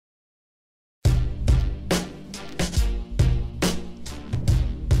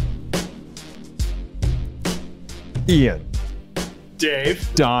Ian. Dave.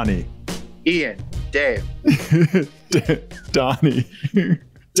 Donnie. Ian. Dave. Donnie.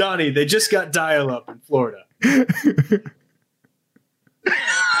 Donnie, they just got dial-up in Florida.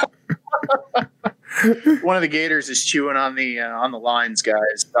 One of the gators is chewing on the lines,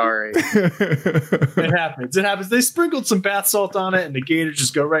 guys. Sorry. It happens. It happens. They sprinkled some bath salt on it, and the gators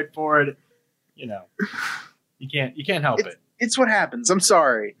just go right for it. You know, you can't help it. It's what happens. I'm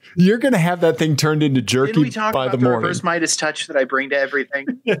sorry. You're gonna have that thing turned into jerky Didn't we talk by about the morning. reverse Midas touch that I bring to everything?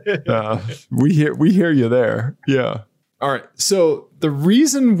 We hear you there. Yeah. All right. So the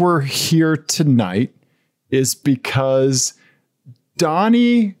reason we're here tonight is because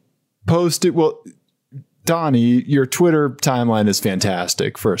Donnie posted. Well, Donnie, your Twitter timeline is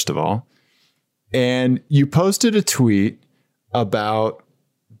fantastic. First of all, and you posted a tweet about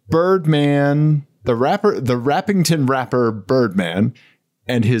Birdman, the Rappington rapper Birdman,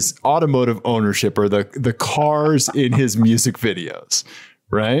 and his automotive ownership, or the cars in his music videos,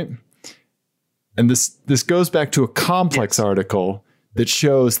 right? And this goes back to a Complex article that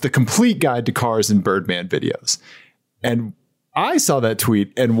shows the complete guide to cars in Birdman videos. And I saw that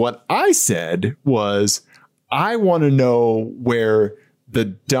tweet, and what I said was, I want to know where the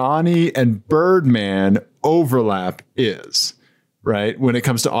Donnie and Birdman overlap is, right? When it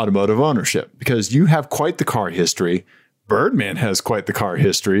comes to automotive ownership, because you have quite the car history. Birdman has quite the car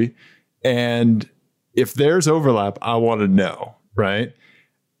history. And if there's overlap, I want to know, right?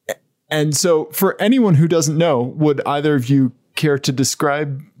 And so for anyone who doesn't know, would either of you care to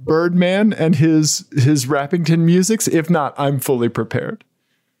describe Birdman and his Rappington musics? If not, I'm fully prepared.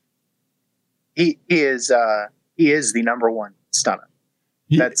 He is the number one stunner.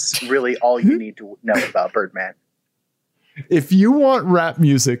 That's really all you need to know about Birdman. If you want rap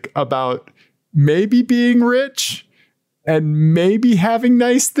music about maybe being rich and maybe having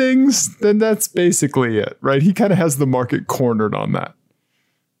nice things, then that's basically it, right? He kind of has the market cornered on that.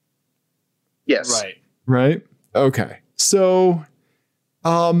 Yes. Right. Okay. So,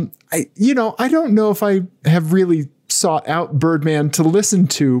 I don't know if I have really sought out Birdman to listen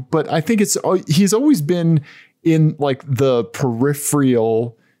to, but I think he's always been in like the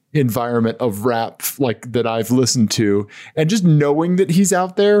peripheral environment of rap, like that I've listened to, and just knowing that he's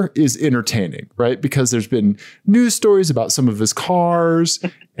out there is entertaining, right? Because there's been news stories about some of his cars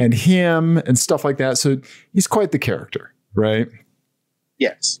and him and stuff like that. So he's quite the character, right?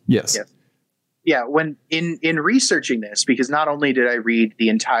 Yes. Yeah, when in researching this, because not only did I read the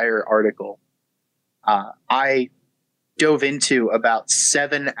entire article, I dove into about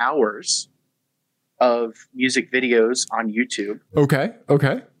 7 hours of music videos on YouTube. Okay.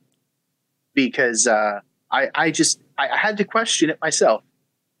 Because I had to question it myself.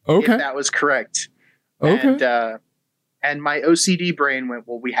 Okay. If that was correct. Okay. And my OCD brain went,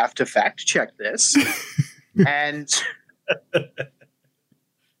 well, we have to fact check this.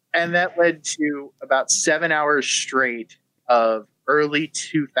 And that led to about 7 hours straight of early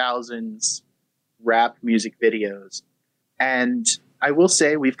 2000s rap music videos. And I will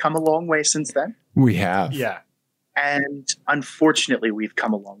say we've come a long way since then. We have. Yeah. And unfortunately, we've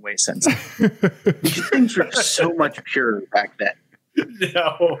come a long way since then. Because things were so much purer back then.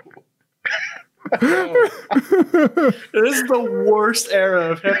 No. This is the worst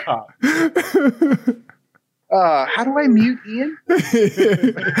era of hip hop. How do I mute Ian?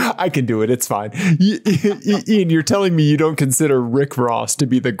 I can do it. It's fine. Ian, you're telling me you don't consider Rick Ross to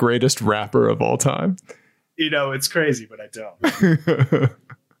be the greatest rapper of all time? You know, it's crazy, but I don't.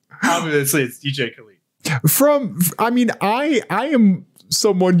 Obviously, it's DJ Khaled. I am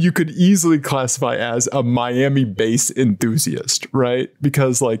someone you could easily classify as a Miami bass enthusiast, right?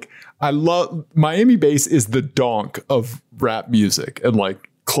 Because like I love Miami bass is the donk of rap music and like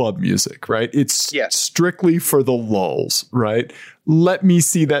club music, right? It's strictly for the lulz, right? Let me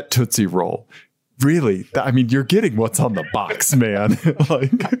see that Tootsie Roll. Really? I mean, you're getting what's on the box, man.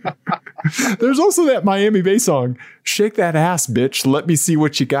 Like, there's also that Miami bass song, Shake That Ass, Bitch. Let me see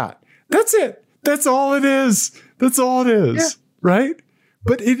what you got. That's it. That's all it is. That's all it is. Yeah. Right?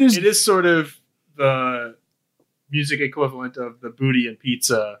 But it is sort of the music equivalent of the Booty and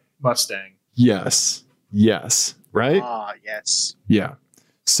Pizza Mustang. Yes. Right? Yes. Yeah.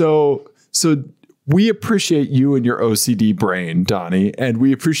 So we appreciate you and your OCD brain, Donnie, and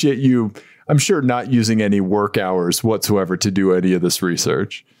we appreciate you, I'm sure, not using any work hours whatsoever to do any of this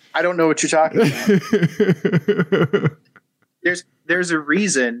research. I don't know what you're talking about. There's a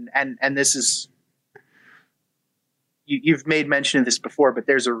reason, and this is, you've made mention of this before, but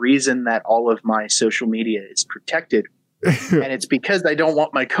there's a reason that all of my social media is protected. And it's because I don't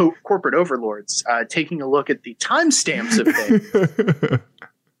want my corporate overlords taking a look at the timestamps of things.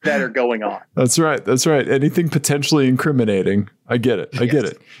 that are going on. That's right. That's right. Anything potentially incriminating. I get it. I get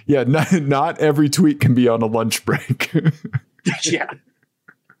it. Yeah. Not every tweet can be on a lunch break. Yeah.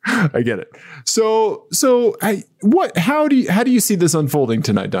 I get it. So how do you see this unfolding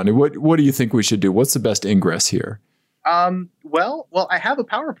tonight, Donnie? What do you think we should do? What's the best ingress here? Well, I have a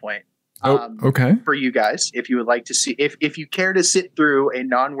PowerPoint. Okay. For you guys, if you would like to see, if you care to sit through a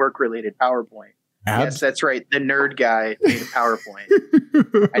non-work related PowerPoint. Yes, that's right. The nerd guy made a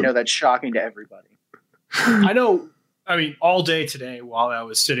PowerPoint. I know that's shocking to everybody. I know. I mean, all day today while I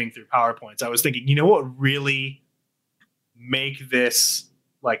was sitting through PowerPoints, I was thinking, you know what would really make this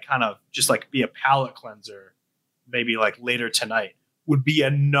like kind of just like be a palate cleanser, maybe like later tonight, would be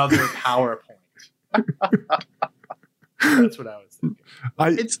another PowerPoint. That's what I was thinking.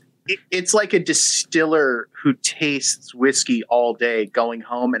 It's like a distiller who tastes whiskey all day, going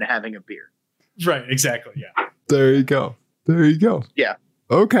home and having a beer. Right. Exactly. Yeah. There you go. Yeah.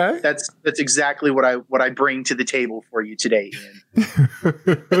 Okay. That's exactly what I bring to the table for you today, Ian.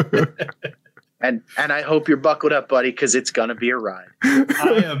 and I hope you're buckled up, buddy, because it's gonna be a ride.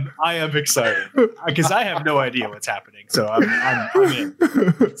 I am excited because I have no idea what's happening. So I'm in.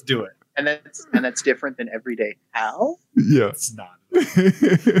 Let's do it. And that's different than everyday. How? Yeah. It's not.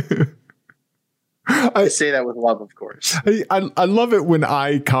 I say that with love, of course. I love it when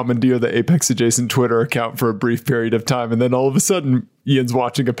I commandeer the Apex Adjacent Twitter account for a brief period of time, and then all of a sudden, Ian's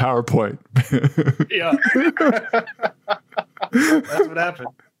watching a PowerPoint. Yeah. That's what happened.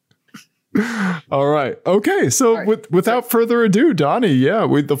 All right. Okay. So without further ado, Donnie,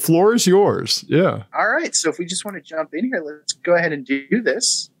 the floor is yours. Yeah. All right. So if we just want to jump in here, let's go ahead and do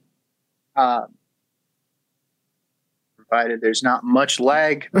this. Provided there's not much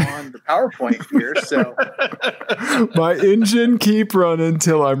lag on the PowerPoint here. So my engine keep running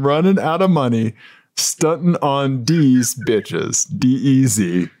till I'm running out of money, stunting on D's bitches.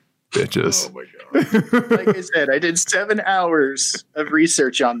 D-E-Z bitches. Oh my God. Like I said, I did 7 hours of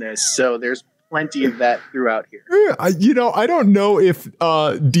research on this, so there's plenty of that throughout here. I don't know if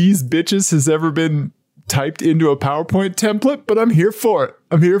D's bitches has ever been typed into a PowerPoint template, but I'm here for it.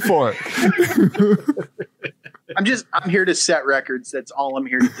 I'm here to set records. That's all I'm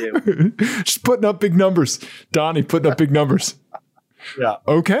here to do. Just putting up big numbers. Donnie putting up big numbers. Yeah.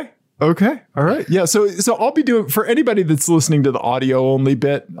 Okay. All right. Yeah. So I'll be doing, for anybody that's listening to the audio only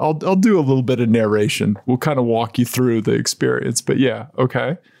bit, I'll do a little bit of narration. We'll kind of walk you through the experience, but yeah.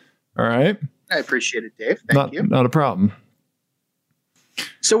 Okay. All right. I appreciate it, Dave. Thank you. Not a problem.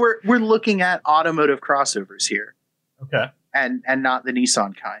 So we're looking at automotive crossovers here. Okay. And not the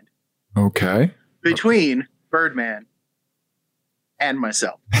Nissan kind. Okay. Between Birdman and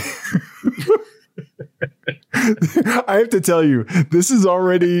myself. I have to tell you, this is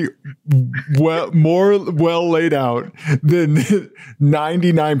already more well laid out than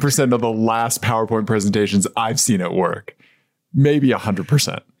 99% of the last PowerPoint presentations I've seen at work. Maybe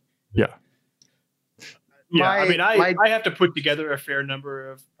 100%. Yeah. Yeah, I have to put together a fair number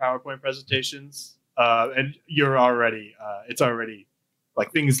of PowerPoint presentations, and you're already, it's already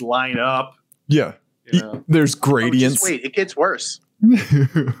like things line up. Yeah, there's gradients. Just wait, it gets worse.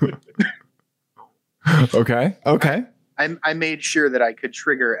 Okay. I made sure that I could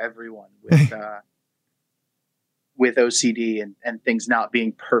trigger everyone with OCD and things not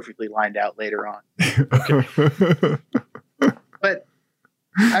being perfectly lined out later on. Okay. But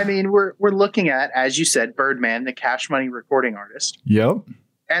I mean, we're looking at, as you said, Birdman, the Cash Money recording artist. Yep.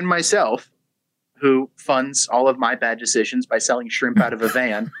 And myself, who funds all of my bad decisions by selling shrimp out of a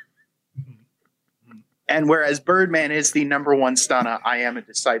van. And whereas Birdman is the number one stunner, I am a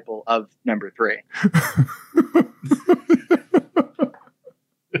disciple of number 3.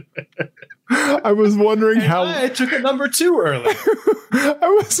 I was wondering I took a number 2 early.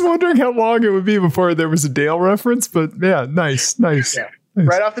 I was wondering how long it would be before there was a Dale reference, but yeah, nice. Yeah. Nice.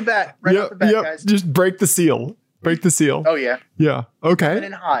 Right off the bat, guys. Just break the seal. Oh yeah. Yeah. Okay. Coming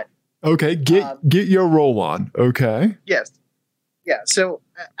in hot. Okay. Get your roll on. Okay. Yes. Yeah. So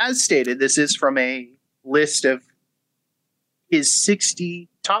as stated, this is from a list of his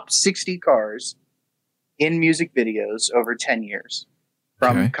top 60 cars in music videos over 10 years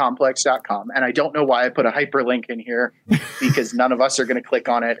from complex.com. And I don't know why I put a hyperlink in here because none of us are going to click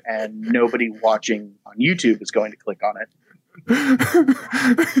on it and nobody watching on YouTube is going to click on it.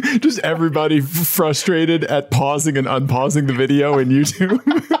 Just everybody frustrated at pausing and unpausing the video in YouTube.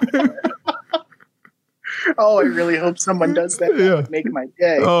 Oh, I really hope someone does that. That would make my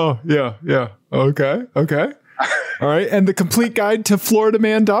day. Oh, yeah. Okay. All right. And the complete guide to Florida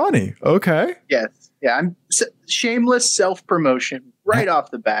Man Donnie. Okay. Yes. Yeah. I'm shameless self-promotion right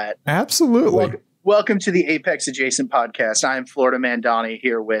off the bat. Absolutely. Welcome to the Apex Adjacent podcast. I am Florida Man Donnie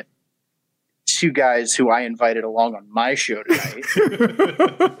here with two guys who I invited along on my show tonight.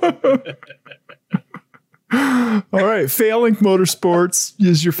 All right. Failink Motorsports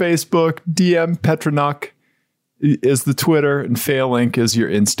is your Facebook. DM Petronuk is the Twitter, and Failink is your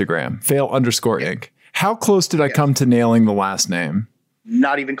Instagram. Fail_Inc. How close did I come to nailing the last name?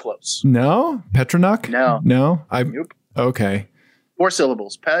 Not even close. No? Petronuk? No. Nope. Okay. 4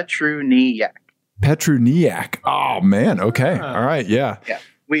 syllables. Petruniak. Petruniak. Oh, man. Okay. All right. Yeah. Yeah.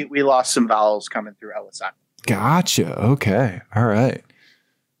 We lost some vowels coming through LSI. Gotcha. Okay. All right.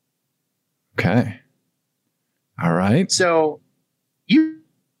 Okay. All right. So you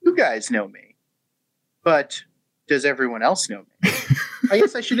guys know me, but does everyone else know me? I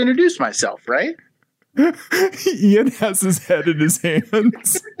guess I should introduce myself, right? Ian has his head in his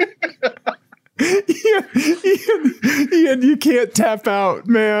hands. Ian, you can't tap out,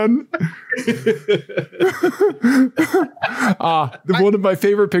 man. One of my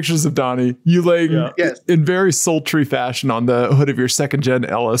favorite pictures of Donnie, you laying in very sultry fashion on the hood of your second gen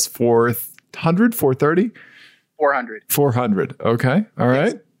LS 400, 430? 400. Okay. All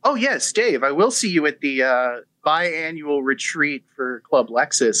right. Oh, yes, Dave. I will see you at the biannual retreat for Club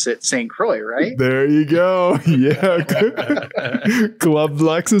Lexus at St. Croix, right? There you go. Yeah. Club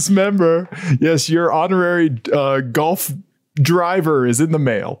Lexus member. Yes, your honorary golf driver is in the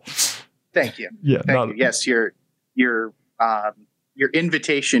mail. Thank you. Yeah. Thank you. Yes, your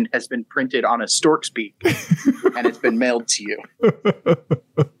invitation has been printed on a stork's beak and it's been mailed to you.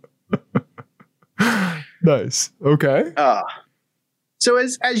 Nice. Okay. So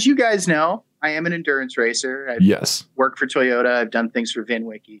as you guys know, I am an endurance racer. I've worked for Toyota. I've done things for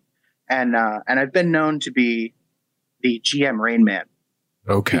VinWiki, and I've been known to be the GM Rain Man.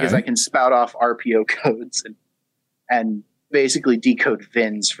 Okay. Because I can spout off RPO codes and basically decode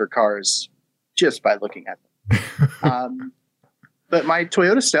VINs for cars just by looking at them. But my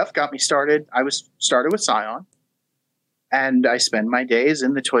Toyota stuff got me started. I was started with Scion, and I spend my days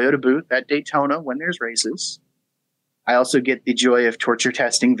in the Toyota booth at Daytona when there's races. I also get the joy of torture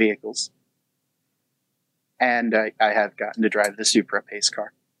testing vehicles. And I have gotten to drive the Supra pace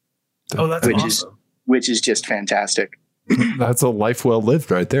car. Oh, that's awesome. Which is just fantastic. That's a life well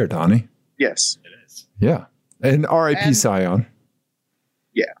lived right there, Donnie. Yes. It is. Yeah. And RIP Scion.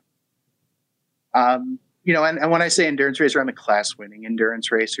 Yeah. And when I say endurance racer, I'm a class winning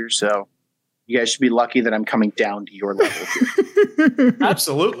endurance racer. So you guys should be lucky that I'm coming down to your level here.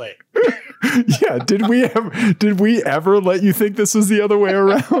 Absolutely. Yeah. Did we ever let you think this was the other way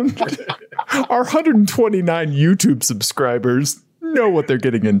around? Our 129 YouTube subscribers know what they're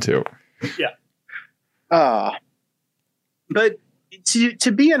getting into. Yeah. But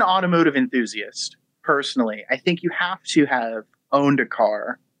to be an automotive enthusiast, personally, I think you have to have owned a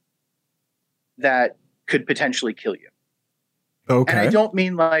car that could potentially kill you. Okay. And I don't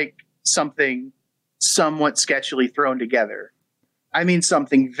mean like something somewhat sketchily thrown together. I mean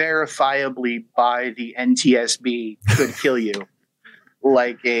something verifiably by the NTSB could kill you,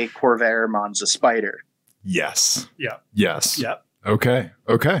 like a Corvair Monza Spider. Yes. Yeah. Yes. Yeah. Okay.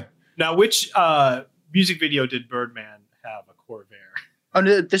 Now, which music video did Birdman have a Corvair? Oh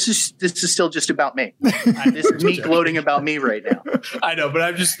no, this is still just about me. This is me gloating about me right now. I know, but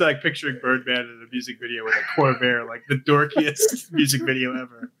I'm just like picturing Birdman in a music video with a Corvair, like the dorkiest music video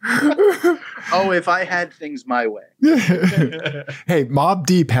ever. Oh, if I had things my way. Hey, Mobb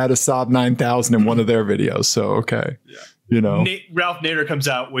Deep had a Saab 9000 in one of their videos, so okay. Yeah. Ralph Nader comes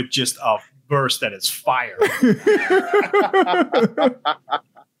out with just a verse that is fire.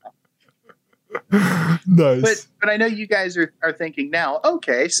 Nice. But I know you guys are thinking now,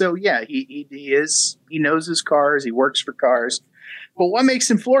 okay, so yeah, he knows his cars, he works for cars. But what makes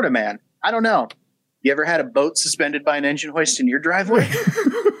him Florida Man? I don't know. You ever had a boat suspended by an engine hoist in your driveway?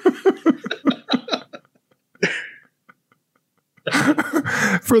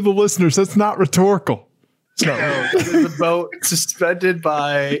 For the listeners, that's not rhetorical. No, the boat suspended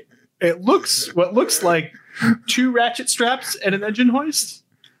by what looks like 2 ratchet straps and an engine hoist.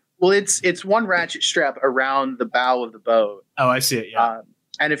 Well, it's one ratchet strap around the bow of the boat. Oh, I see it. Yeah.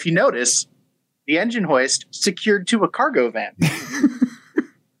 And if you notice, the engine hoist secured to a cargo van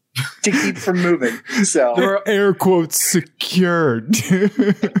to keep from moving. So air quotes secured.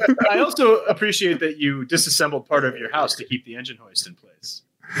 I also appreciate that you disassembled part of your house to keep the engine hoist in place.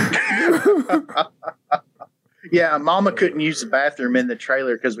 Yeah, Mama couldn't use the bathroom in the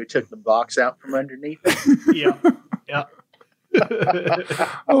trailer because we took the box out from underneath it. Yeah.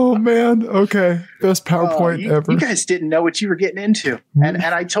 Oh man, okay. Best PowerPoint ever. You guys didn't know what you were getting into. And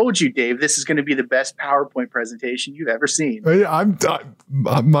I told you, Dave, this is going to be the best PowerPoint presentation you've ever seen.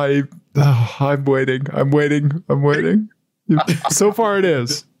 My Oh, I'm waiting. So far it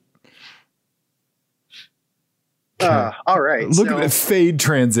is. Okay. All right. Look at the fade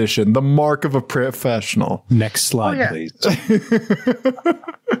transition, the mark of a professional. Next slide, please.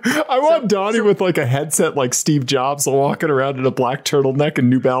 I want Donnie with like a headset like Steve Jobs walking around in a black turtleneck and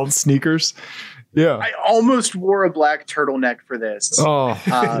New Balance sneakers. Yeah. I almost wore a black turtleneck for this. Oh,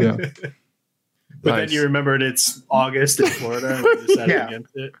 yeah. But then you remembered it's August in Florida and you decided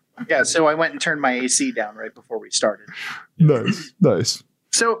against it. Yeah, so I went and turned my AC down right before we started. Nice.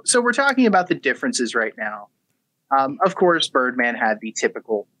 So we're talking about the differences right now. Of course, Birdman had the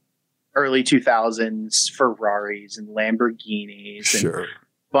typical early 2000s Ferraris and Lamborghinis and a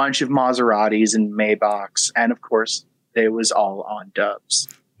bunch of Maseratis and Maybachs. And of course, they was all on Dubs.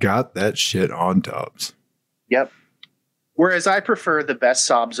 Got that shit on Dubs. Yep. Whereas I prefer the best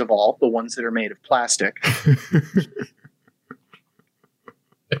Saabs of all, the ones that are made of plastic.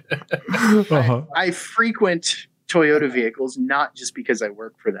 I frequent Toyota vehicles, not just because I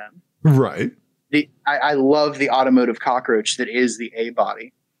work for them. Right. I love the automotive cockroach that is the A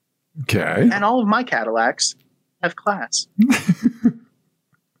body. Okay. And all of my Cadillacs have class.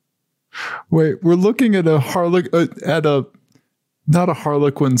 Wait, we're looking at not a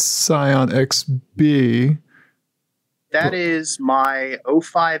Harlequin Scion XB. That is my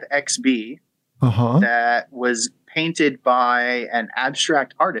 05 XB that was painted by an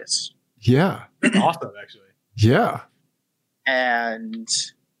abstract artist. Yeah. Awesome, actually. Yeah. And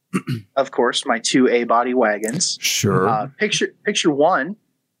of course, my 2 A-body wagons. Sure. Picture one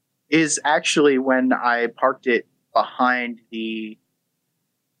is actually when I parked it behind the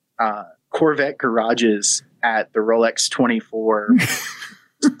Corvette garages at the Rolex 24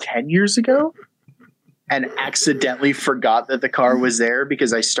 10 years ago and accidentally forgot that the car was there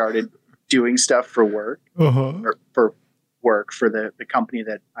because I started doing stuff for work or for work for the company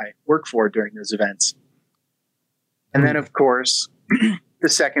that I work for during those events. And then, of course, the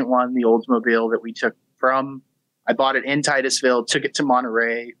second one, the Oldsmobile that we took I bought it in Titusville, took it to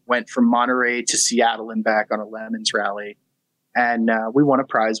Monterey, went from Monterey to Seattle and back on a Lemons rally. And we won a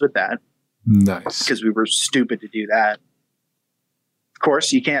prize with that. Nice. Because we were stupid to do that. Of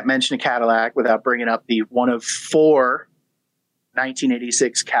course, you can't mention a Cadillac without bringing up the one of 4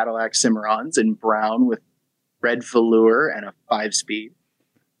 1986 Cadillac Cimarrons in brown with red velour and a 5-speed.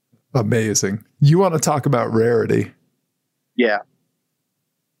 Amazing. You want to talk about rarity? Yeah.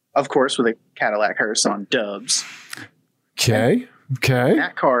 Of course, with a Cadillac hearse on Dubs. Okay. And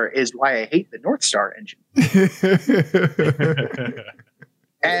that car is why I hate the North Star engine.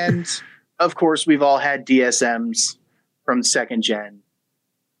 And, of course, we've all had DSMs from second gen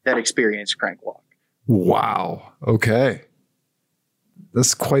that experience crank walk. Wow. Okay.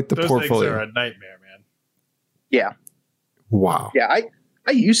 That's quite the portfolio. Those things are a nightmare, man. Yeah. Wow. Yeah,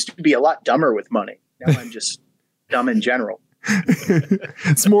 I used to be a lot dumber with money. Now I'm just dumb in general.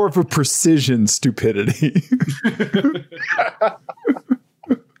 It's more of a precision stupidity.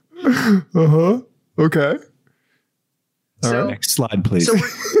 Okay. All right. Next slide, please. So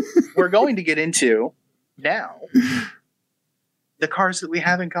we're going to get into now the cars that we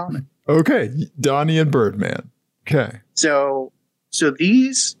have in common. Okay. Donnie and Birdman. Okay. So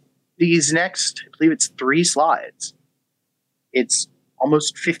these next, I believe it's 3 slides. It's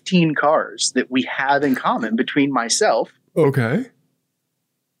almost 15 cars that we have in common between myself. Okay.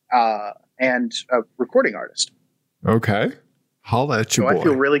 And a recording artist. Okay. Holla at you, boy. I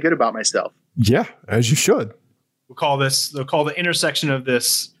feel really good about myself. Yeah, as you should. They'll call the intersection of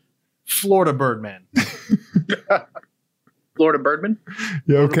this Florida Birdman. Florida Birdman?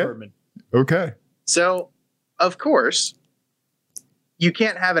 Yeah, okay. Florida Birdman. Okay. So, of course, you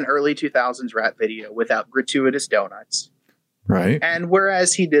can't have an early 2000s rap video without gratuitous donuts. Right. And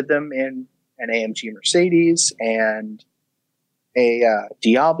whereas he did them in an AMG Mercedes and a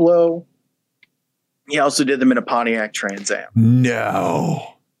Diablo, he also did them in a Pontiac Trans Am.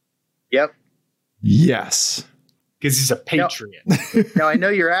 No. Yep. Yes. Because he's a patriot. Now, I know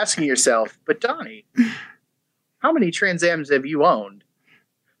you're asking yourself, but Donnie, how many Trans Ams have you owned?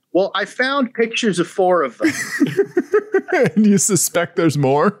 Well, I found pictures of 4 of them. And you suspect there's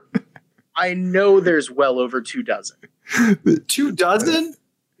more? I know there's well over 2 dozen. 2 dozen?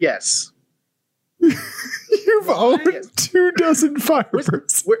 Yes. You've owned 2 dozen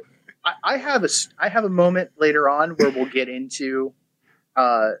Firebirds. I have a moment later on where we'll get into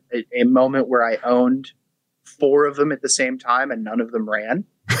a moment where I owned 4 of them at the same time and none of them ran.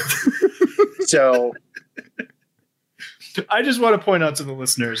 So I just want to point out to the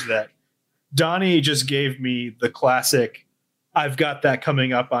listeners that Donnie just gave me the classic I've got that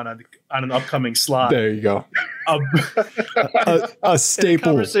coming up on an upcoming slide. There you go. A staple.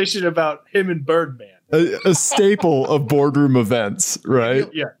 A conversation about him and Birdman. A staple of boardroom events, right?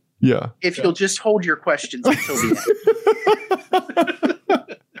 Yeah. Yeah. If you'll just hold your questions until the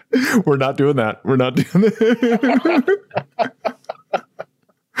end. We're not doing that. We're not doing that.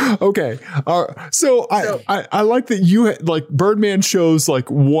 Okay. So I like that you like Birdman shows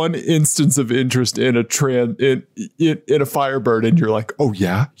like one instance of interest in a in a Firebird, and you're like, oh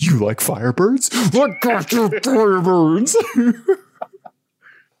yeah, you like Firebirds? What got you Firebirds?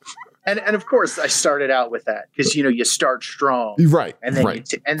 And of course I started out with that because you start strong, right? And then right.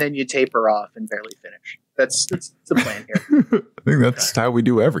 you taper off and barely finish. That's the plan here. I think that's how we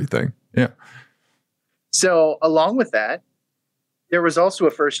do everything. Yeah. So along with that, there was also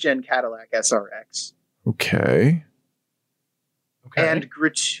a first-gen Cadillac SRX. Okay. And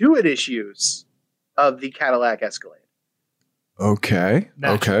gratuitous use of the Cadillac Escalade. Okay.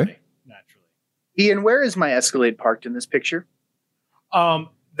 Naturally. Ian, where is my Escalade parked in this picture?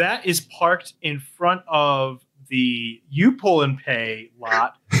 That is parked in front of the You Pull and Pay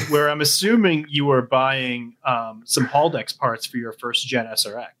lot, where I'm assuming you were buying some Haldex parts for your first-gen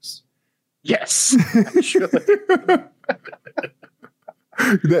SRX. Yes, actually.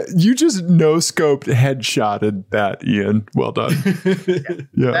 You just no-scoped headshotted that, Ian. Well done.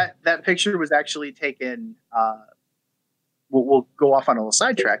 Yeah. That picture was actually taken. We'll go off on a little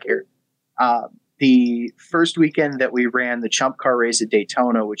sidetrack here. The first weekend that we ran the Chump Car race at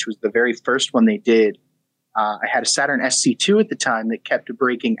Daytona, which was the very first one they did, I had a Saturn SC2 at the time that kept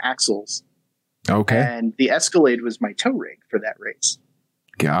breaking axles. Okay. And the Escalade was my tow rig for that race.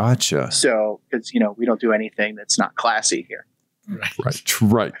 Gotcha. So, because, we don't do anything that's not classy here.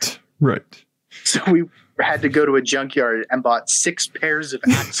 Right. So we had to go to a junkyard and bought 6 pairs of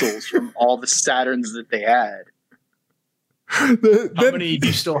axles from all the Saturns that they had. How many do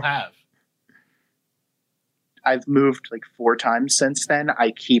you still have? I've moved like 4 times since then.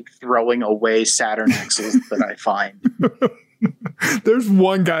 I keep throwing away Saturn axles that I find. There's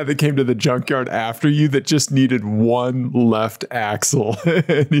one guy that came to the junkyard after you that just needed one left axle.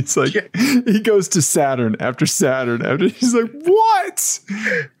 And he's like, he goes to Saturn after Saturn after. He's like, what?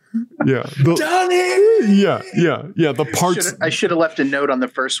 Yeah. Donnie! Yeah. The parts. I should have left a note on the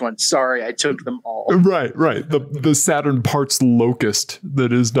first one. Sorry, I took them all. Right. The Saturn parts locust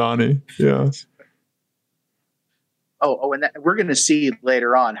that is Donnie. Yeah. Oh, and we're going to see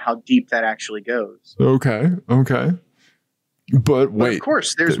later on how deep that actually goes. Okay. But wait. Of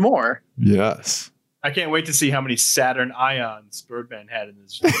course, there's more. Yes. I can't wait to see how many Saturn Ions Birdman had in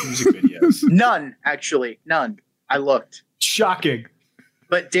his music videos. None, actually. None. I looked. Shocking.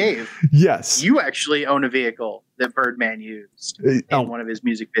 But Dave. Yes. You actually own a vehicle that Birdman used in one of his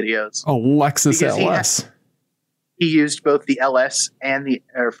music videos. Oh, Lexus LS. He used both the LS and the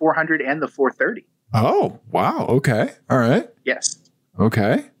 400 and the 430. Oh, wow. Okay. All right. Yes.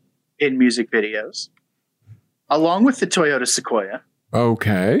 Okay. In music videos. Along with the Toyota Sequoia.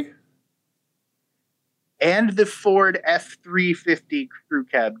 Okay. And the Ford F350 Crew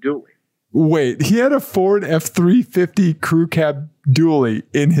Cab Dually. Wait, he had a Ford F350 Crew Cab Dually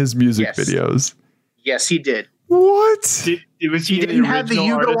in his music videos. Yes, he did. What? He didn't have the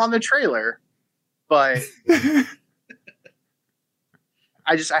Yugo on the trailer, but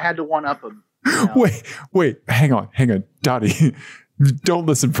I had to one up him. Wait, hang on. Donnie, don't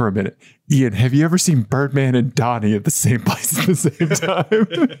listen for a minute. Ian, have you ever seen Birdman and Donnie at the same place at the same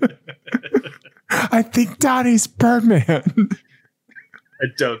time? I think Donnie's Birdman. I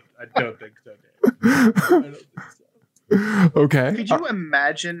don't think so, Dave. Okay. Could you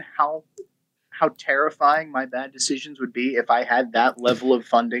imagine how terrifying my bad decisions would be if I had that level of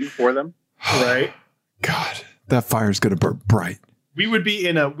funding for them? Right? God, that fire's gonna burn bright. We would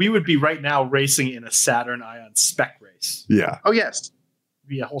be right now racing in a Saturn Ion spec race. Yeah. Oh yes. It'd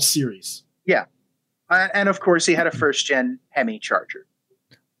be a whole series. Yeah. And of course he had a first gen Hemi Charger.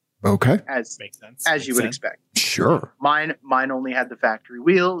 Okay. Makes sense. As you would expect. Sure. Mine only had the factory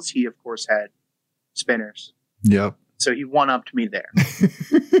wheels. He of course had spinners. Yep. So he one-upped me there.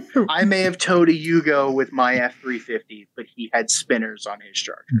 I may have towed a Yugo with my F350, but he had spinners on his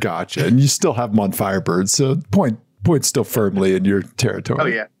Charger. Gotcha. And you still have them on Firebird, so point's still firmly in your territory. Oh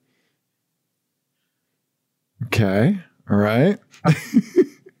yeah. Okay. All right.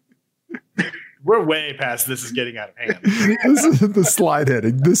 We're way past this is getting out of hand. This is the slide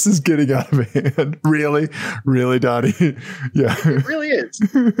heading. This is getting out of hand. Really, Donnie? Yeah. It really is.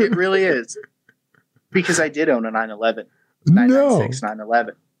 It really is. Because I did own a 911. No.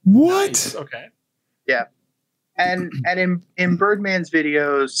 911. What? Nice. Okay. Yeah. And in Birdman's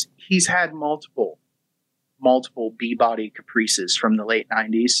videos, he's had multiple multiple B-body Caprices from the late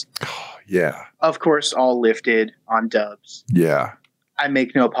 90s. Oh, yeah. Of course, all lifted on dubs. Yeah. I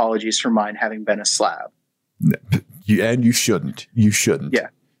make no apologies for mine having been a slab. You shouldn't. You shouldn't. Yeah.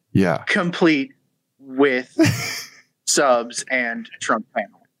 Yeah. Complete with subs and trunk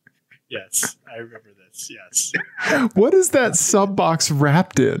panel. Yes, I remember this. Yes. What is that sub box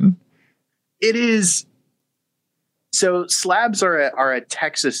wrapped in? It is. So slabs are a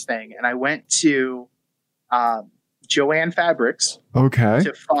Texas thing, and I went to Joanne Fabrics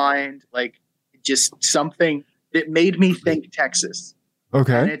to find like just something that made me think Texas.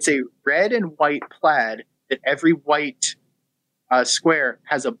 Okay. And it's a red and white plaid that every white square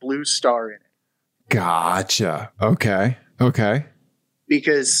has a blue star in it. Gotcha. Okay. Okay.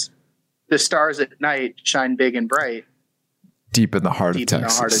 Because the stars at night shine big and bright. Deep in the heart of Texas. Deep in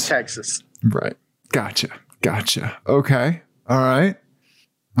the heart of Texas. Right. Gotcha. Okay. All right.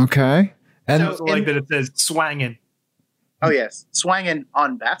 Okay. And I like that it says swangin'. Oh, yes. Swangin'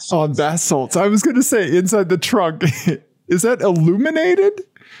 on bath salts. On bath salts. I was going to say inside the trunk. Is that illuminated?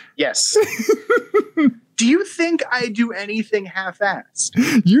 Yes. Do you think I do anything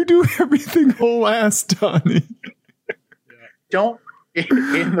half-assed? You do everything whole-assed, Donnie. Don't,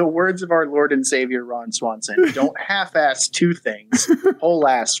 in the words of our Lord and Savior, Ron Swanson, don't half-ass two things,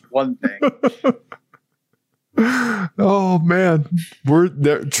 whole-ass one thing. Oh, man.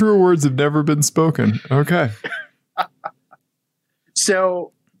 Truer words have never been spoken. Okay.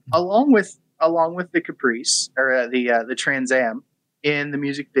 So, along with the Caprice, or the Trans Am, in the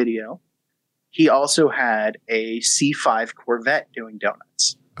music video, he also had a C5 Corvette doing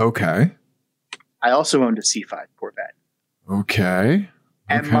donuts. Okay. I also owned a C5 Corvette. Okay.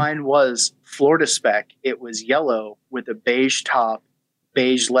 And mine was Florida spec. It was yellow with a beige top,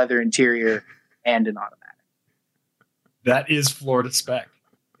 beige leather interior, and an automatic. That is Florida spec.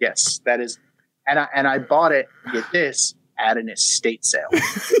 Yes, that is. And I bought it, get this, at an estate sale.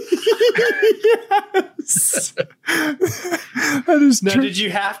 Yes. That is now, true. did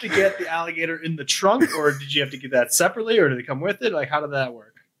you have to get the alligator in the trunk, or did you have to get that separately, or did it come with it? Like, how did that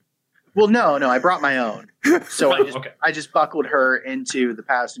work? Well, no, I brought my own. So I just buckled her into the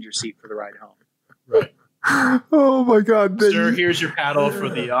passenger seat for the ride home. Right. Oh my God. Sir, here's your paddle for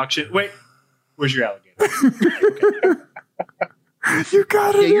the auction. Wait, where's your alligator? You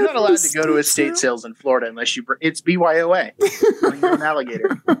got it. Yeah, you're not allowed to go to estate sales in Florida unless it's BYOA. You're an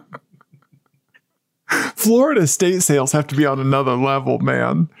alligator. Florida estate sales have to be on another level,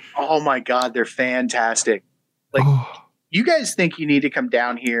 man. Oh my God, they're fantastic. Like, you guys think you need to come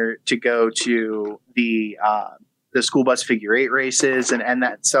down here to go to the school bus figure 8 races and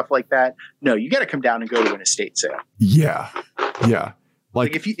that stuff like that? No, you got to come down and go to an estate sale. Yeah.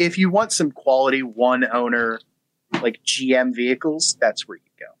 Like if you want some quality one owner, like GM vehicles, that's where you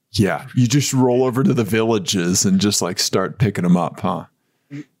go. Yeah, you just roll over to the villages and just like start picking them up, huh?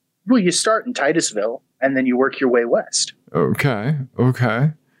 Well, you start in Titusville and then you work your way west. Okay.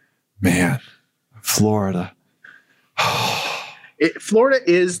 Man, Florida. Florida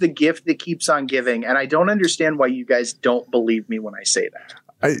is the gift that keeps on giving, and I don't understand why you guys don't believe me when I say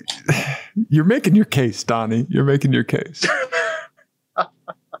that. You're making your case, Donnie. You're making your case.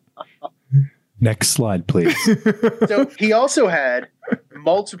 Next slide, please. So he also had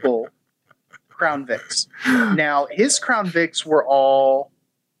multiple Crown Vics. Now, his Crown Vics were all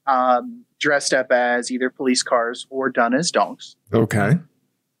dressed up as either police cars or done as donks. Okay.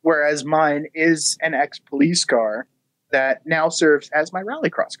 Whereas mine is an ex-police car that now serves as my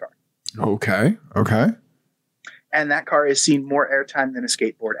rallycross car. Okay. And that car has seen more airtime than a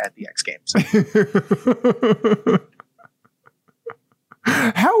skateboard at the X Games.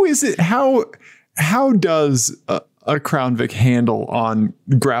 How is it? How does a Crown Vic handle on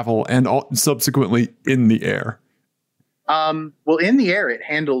gravel and subsequently in the air? Well, in the air, it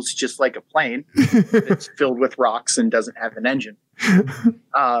handles just like a plane. It's filled with rocks and doesn't have an engine.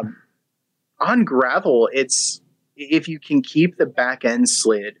 On gravel, if you can keep the back end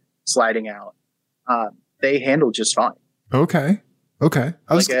sliding out, they handle just fine. Okay.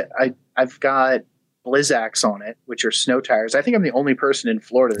 I've got Blizzaks on it, which are snow tires. I think I'm the only person in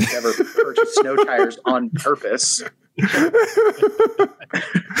Florida that's ever purchased snow tires on purpose.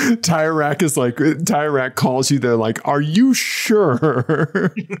 Tire Rack calls you. They're like, "Are you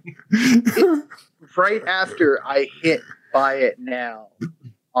sure?" Right after I hit buy it now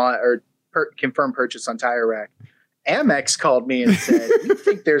confirm purchase on Tire Rack, Amex called me and said, "We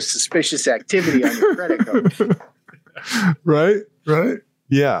think there's suspicious activity on your credit card." Right.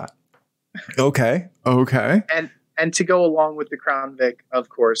 Yeah. Okay. And to go along with the Crown Vic, of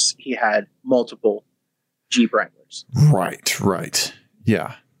course, he had multiple Jeep Wranglers. Right.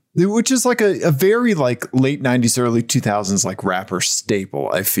 Yeah. which is like a very like late 90s, early 2000s like rapper staple,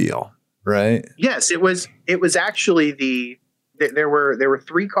 I feel, right? Yes, it was actually there were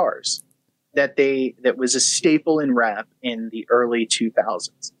 3 cars that was a staple in rap in the early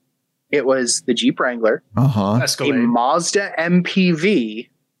 2000s. It was the Jeep Wrangler, Escalade, the Mazda MPV.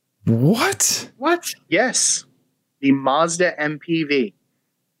 What? Yes, the Mazda MPV,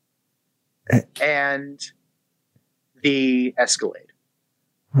 and the Escalade.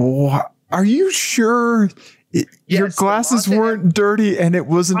 What? Are you sure your glasses weren't dirty and it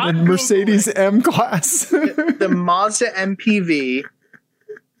wasn't a Mercedes M class? The Mazda MPV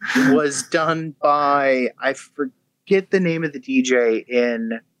was done by, I forget the name of the DJ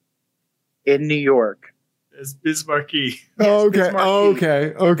in New York. It's Bismarcky.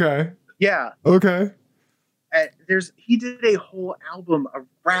 Okay. Yeah. Okay. He did a whole album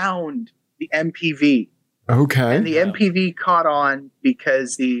around the MPV. Okay. And the MPV caught on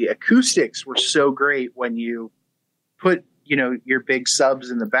because the acoustics were so great when you put, your big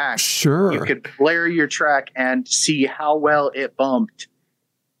subs in the back. Sure. You could blare your track and see how well it bumped.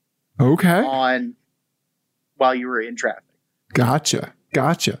 Okay. On while you were in traffic. Gotcha.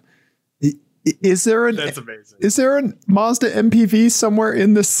 Is there That's amazing. Is there a Mazda MPV somewhere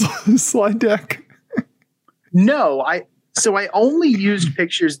in this slide deck? No, I only used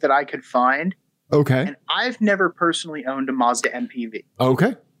pictures that I could find. Okay. And I've never personally owned a Mazda MPV.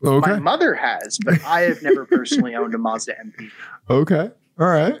 Okay. My mother has, but I have never personally owned a Mazda MPV. Okay. All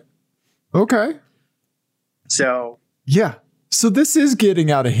right. Okay. So. Yeah. So this is getting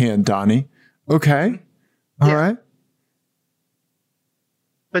out of hand, Donnie. Okay. All right.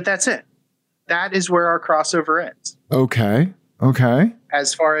 But that's it. That is where our crossover ends. Okay.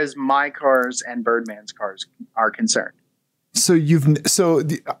 As far as my cars and Birdman's cars are concerned. So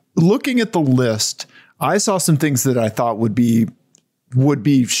looking at the list, I saw some things that I thought would be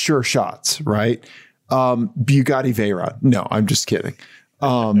sure shots, right? Bugatti Veyron. No, I'm just kidding.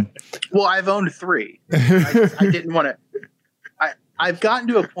 Well, I've owned 3. I didn't want to. I've gotten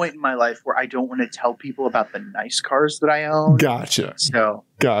to a point in my life where I don't want to tell people about the nice cars that I own. Gotcha. So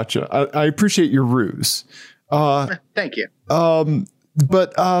gotcha. I appreciate your ruse. Thank you.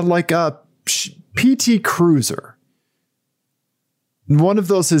 But like a PT Cruiser. One of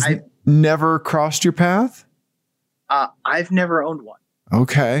those has never crossed your path? I've never owned one.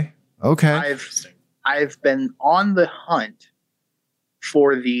 Okay. I've been on the hunt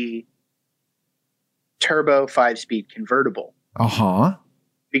for the turbo 5-speed convertible.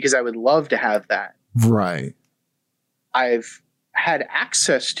 Because I would love to have that. Right. I've had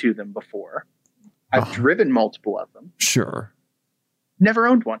access to them before. I've driven multiple of them. Sure. Never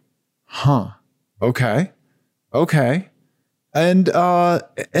owned one. Okay. And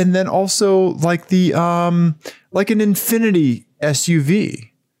then also like the like an Infinity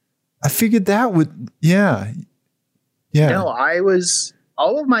SUV. I figured that would yeah. No,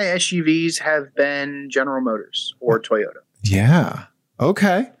 all of my SUVs have been General Motors or Toyota. Yeah.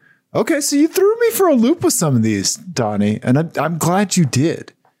 Okay. So you threw me for a loop with some of these, Donnie, and I'm glad you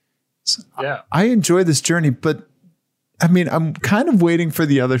did. Yeah. I enjoy this journey, but I mean, I'm kind of waiting for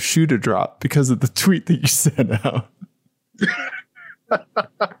the other shoe to drop because of the tweet that you sent out.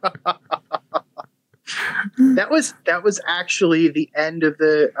 That was actually the end of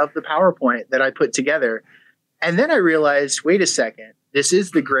the PowerPoint that I put together. And then I realized, wait a second, this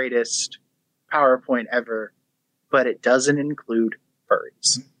is the greatest PowerPoint ever, but it doesn't include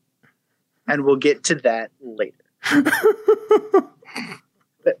furries. And we'll get to that later.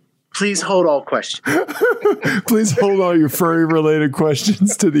 But please hold all questions. Please hold all your furry related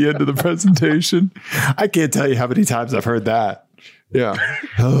questions to the end of the presentation. I can't tell you how many times I've heard that. Yeah.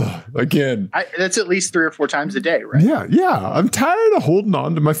 Again. That's at least 3 or 4 times a day, right? Yeah. I'm tired of holding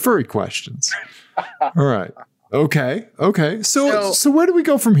on to my furry questions. All right. Okay. So where do we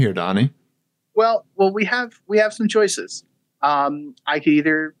go from here, Donnie? Well, we have some choices. I could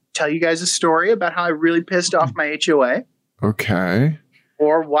either tell you guys a story about how I really pissed off my HOA. Okay.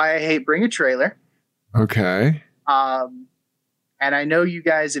 Or why I hate Bring a Trailer. Okay. And I know you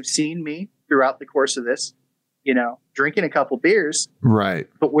guys have seen me throughout the course of this, drinking a couple beers. Right.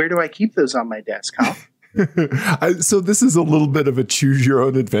 But where do I keep those on my desk, huh? So this is a little bit of a choose your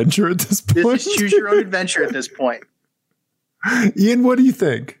own adventure at this point. This is choose your own adventure at this point. Ian, what do you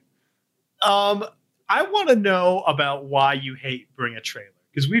think? I want to know about why you hate Bring a Trailer,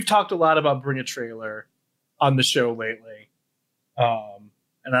 because we've talked a lot about Bring a Trailer on the show lately.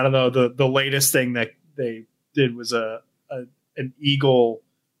 And I don't know, the latest thing that they did was an Eagle,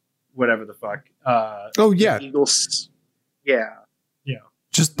 whatever the fuck. Eagles. Yeah.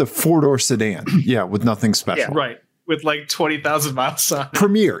 Just the 4-door sedan. Yeah, with nothing special. Yeah, right. with like 20,000 miles on it.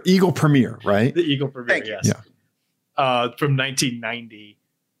 Premier, Eagle Premier, right? The Eagle Premier, Thank you. yes. Yeah. From 1990.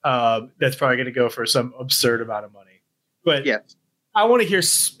 That's probably going to go for some absurd amount of money. But Yes. I want to hear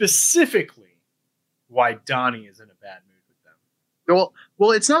specifically why Donnie is in a bad mood with them.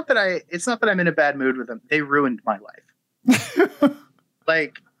 Well, it's not that I'm in a bad mood with them. They ruined my life.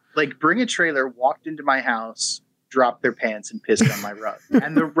 like Bring a Trailer walked into my house, dropped their pants, and pissed on my rug.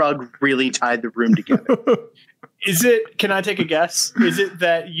 And the rug really tied the room together. Can I take a guess? Is it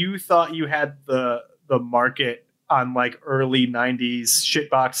that you thought you had the market on like early 90s shit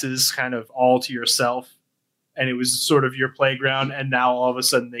boxes kind of all to yourself, and it was sort of your playground, and now all of a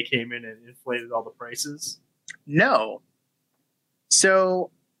sudden they came in and inflated all the prices? No.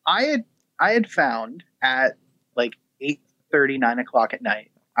 So I had found at like 8:30, 9 o'clock at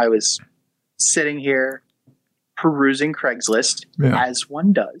night, I was sitting here perusing Craigslist, as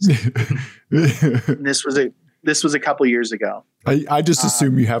one does. And this was a couple years ago. I just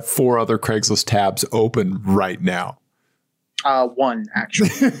assume you have 4 other Craigslist tabs open right now. One, actually.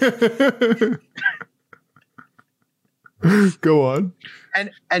 Go on.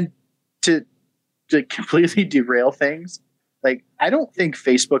 And to completely derail things, like, I don't think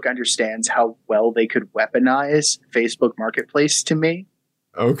Facebook understands how well they could weaponize Facebook Marketplace to me.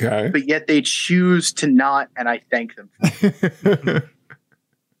 Okay. But yet they choose to not, and I thank them for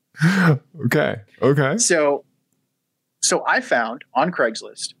it. Okay. So I found on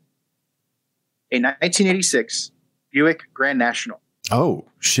Craigslist a 1986 Buick Grand National. Oh,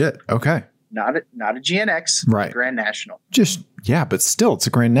 shit. Okay. Not a GNX, right? Grand National. But still, it's a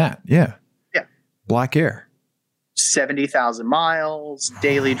Grand Nat. Yeah. Yeah. Black Air. 70,000 miles,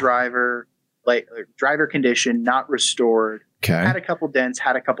 daily driver, like driver condition, not restored. Okay. Had a couple dents,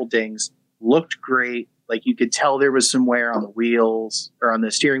 had a couple dings. Looked great. Like, you could tell there was some wear on the wheels or on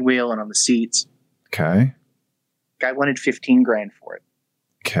the steering wheel and on the seats. Okay. Guy wanted $15,000 for it.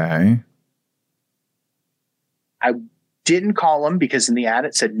 Okay. I didn't call him because in the ad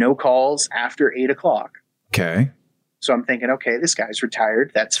it said no calls after 8 o'clock. Okay. So I'm thinking, okay, this guy's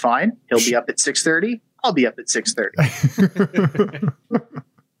retired. That's fine. He'll be up at 6:30. I'll be up at 6:30.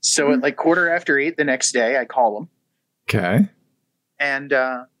 So at like 8:15 the next day, I call him. Okay. And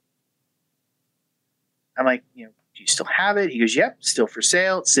I'm like, do you still have it? He goes, yep, still for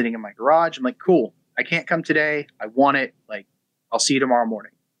sale. It's sitting in my garage. I'm like, cool. I can't come today. I want it. Like, I'll see you tomorrow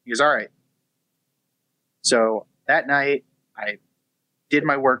morning. He goes, all right. So that night, I did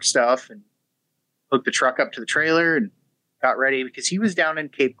my work stuff and hooked the truck up to the trailer and got ready because he was down in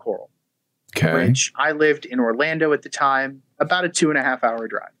Cape Coral. Okay. Which I lived in Orlando at the time, about a 2.5 hour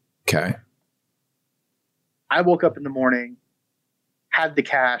drive. Okay. I woke up in the morning, had the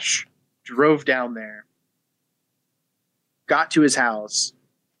cash, drove down there, got to his house.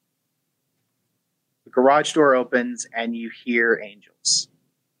 The garage door opens and you hear angels.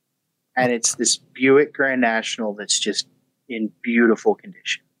 And it's this Buick Grand National that's just in beautiful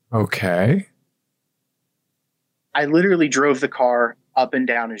condition. Okay. I literally drove the car up and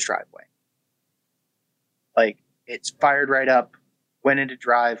down his driveway. Like, it's fired right up, went into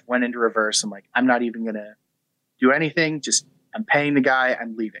drive, went into reverse. I'm like, I'm not even going to do anything. Just, I'm paying the guy.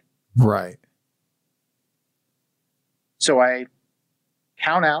 I'm leaving. Right. So I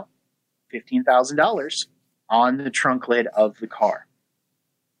count out $15,000 on the trunk lid of the car.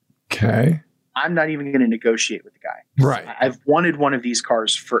 Okay. I'm not even going to negotiate with the guy. Right. I've wanted one of these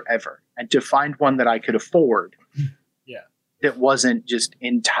cars forever. And to find one that I could afford, that wasn't just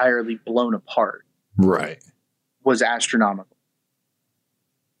entirely blown apart, right, was astronomical.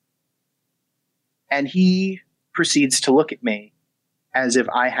 And he proceeds to look at me as if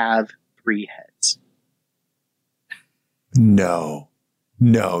I have 3 heads. No,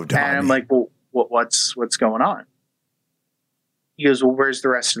 Donnie. And I'm like, well, what's going on? He goes, well, where's the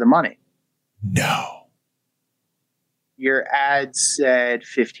rest of the money? No. Your ad said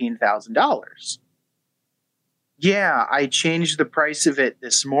 $15,000. Yeah, I changed the price of it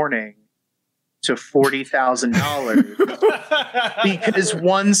this morning to $40,000 because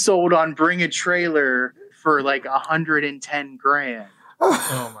one sold on Bring a Trailer for like $110,000.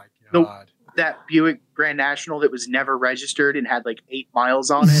 Oh my God. That Buick Grand National that was never registered and had like 8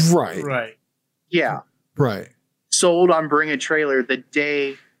 miles on it. Right. Yeah. Right. Sold on Bring a Trailer the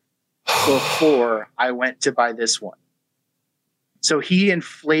day before I went to buy this one. So he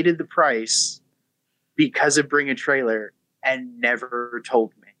inflated the price because of Bring a Trailer and never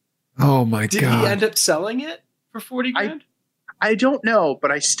told me. Oh my God. Did he end up selling it for $40,000? I don't know,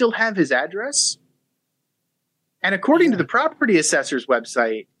 but I still have his address. And according to the property assessor's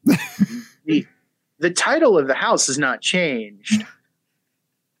website, the title of the house has not changed.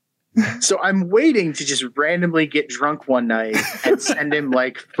 So I'm waiting to just randomly get drunk one night and send him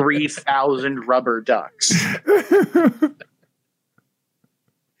like 3,000 rubber ducks.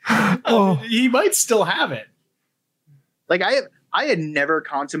 Oh, he might still have it. Like I had never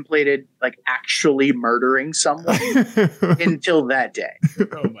contemplated like actually murdering someone until that day.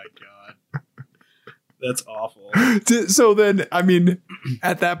 Oh my god. That's awful. So then, I mean,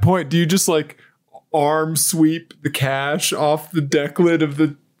 at that point, do you just like arm sweep the cash off the deck lid of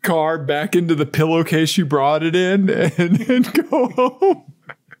the car back into the pillowcase you brought it in and go home?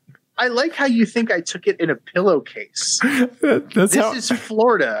 I like how you think I took it in a pillowcase. This is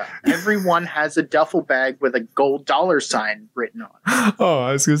Florida. Everyone has a duffel bag with a gold $sign written on it. Oh,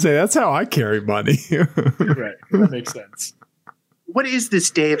 I was going to say, that's how I carry money. Right. That makes sense. What is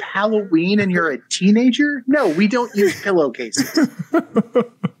this, Dave? Halloween and you're a teenager? No, we don't use pillowcases.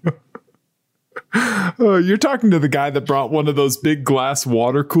 Oh, you're talking to the guy that brought one of those big glass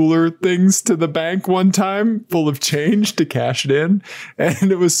water cooler things to the bank one time full of change to cash it in.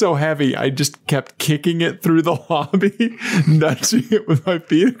 And it was so heavy, I just kept kicking it through the lobby, nudging it with my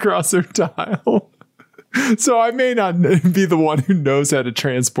feet across their tile. So I may not be the one who knows how to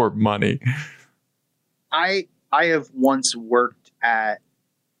transport money. I have once worked at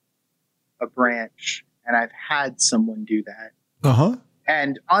a branch and I've had someone do that. Uh-huh.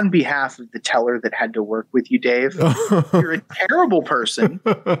 And on behalf of the teller that had to work with you, Dave, you're a terrible person.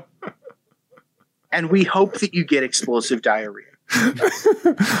 And we hope that you get explosive diarrhea.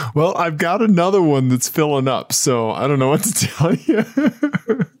 Well, I've got another one that's filling up, so I don't know what to tell you.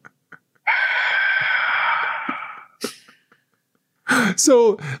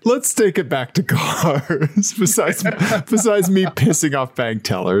 So let's take it back to cars. Besides me pissing off bank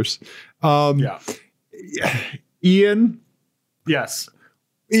tellers, Ian. Yes.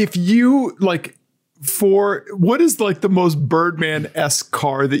 If you like, for what is like the most Birdman-esque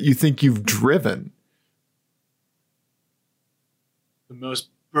car that you think you've driven? The most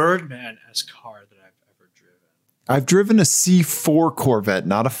Birdman-esque car that I've ever driven. I've driven a C4 Corvette,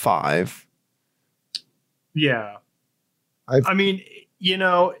 not a 5. Yeah. I mean, you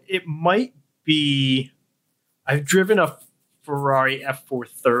know, it might be. I've driven a Ferrari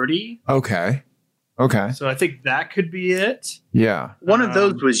F430. Okay. So I think that could be it. Yeah. One of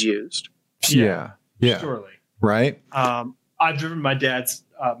those was used. Yeah. Surely. Right. I've driven my dad's.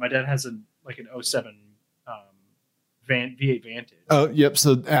 My dad has an 07 V8 Vantage. Oh, yep.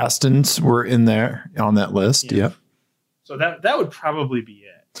 So Astons were in there on that list. Yeah. Yep. So that would probably be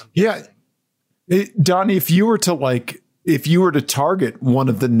it. Yeah. Donnie, if you were to target one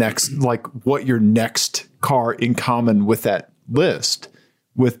of the next, like what your next car in common with that list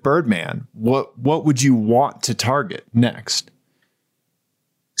with Birdman, what would you want to target next?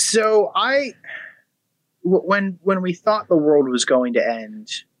 So when we thought the world was going to end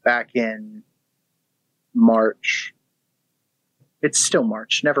back in March, it's still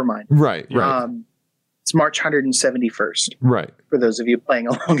March. Never mind. Right. It's March 171st. Right. For those of you playing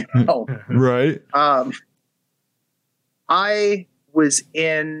along at home. Right. I was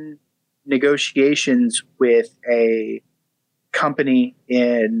in negotiations with a company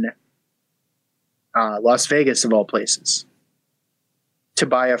in Las Vegas, of all places, to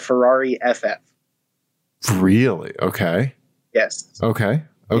buy a Ferrari FF. Really? Okay. Yes. Okay.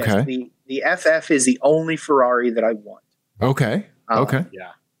 Yes, the FF is the only Ferrari that I want. Okay. Okay.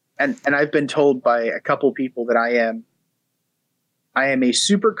 Yeah. And I've been told by a couple people that I am a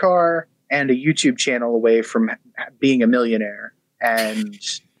supercar and a YouTube channel away from being a millionaire. And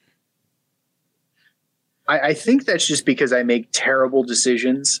I think that's just because I make terrible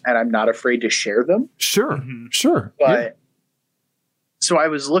decisions and I'm not afraid to share them. Sure. Mm-hmm. Sure. But so I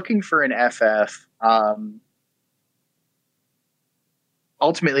was looking for an FF.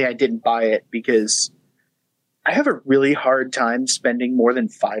 Ultimately, I didn't buy it because I have a really hard time spending more than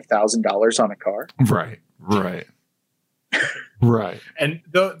 $5,000 on a car. Right. Right. And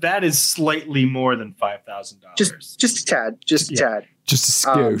that is slightly more than $5,000. Just a tad. Just a tad. Just a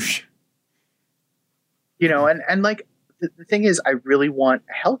skosh. You know, and like the thing is, I really want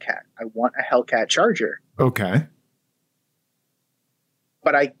a Hellcat. I want a Hellcat Charger. Okay.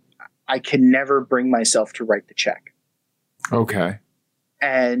 But I can never bring myself to write the check. Okay.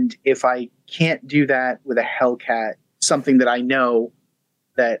 And if I can't do that with a Hellcat, something that I know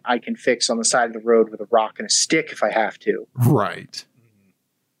that I can fix on the side of the road with a rock and a stick if I have to. Right.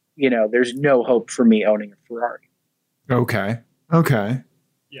 You know, there's no hope for me owning a Ferrari. Okay.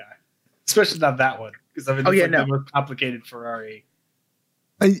 Yeah. Especially not that one. Because I mean, the more complicated Ferrari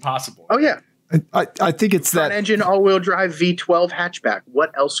possible. Oh, yeah. I think it's front engine all-wheel drive V12 hatchback.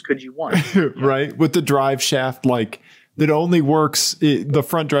 What else could you want? Right. With the drive shaft, like that only works. The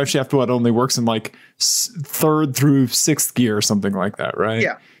front drive shaft one only works in like 3rd through 6th gear or something like that, right?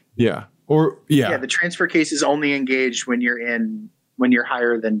 Yeah. Yeah. Yeah. The transfer case is only engaged when you're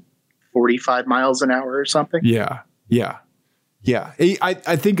higher than 45 miles an hour or something. Yeah. Yeah. Yeah.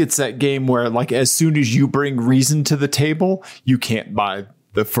 I think it's that game where like as soon as you bring reason to the table, you can't buy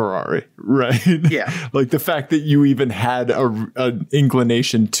the Ferrari, right? Yeah. Like the fact that you even had an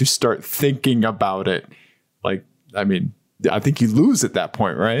inclination to start thinking about it. Like, I mean, I think you lose at that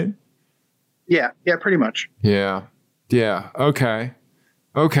point, right? Yeah. Yeah, pretty much. Yeah. Yeah. Okay.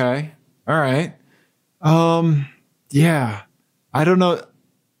 All right. Yeah. I don't know.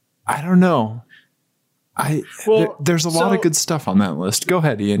 There's a lot of good stuff on that list. Go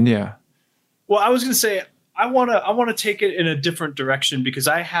ahead, Ian. Yeah. Well, I was going to say I want to take it in a different direction because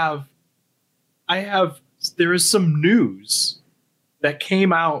there is some news that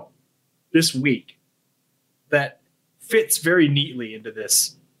came out this week that fits very neatly into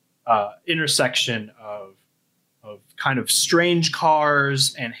this intersection of kind of strange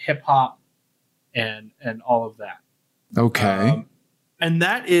cars and hip hop and all of that. Okay. And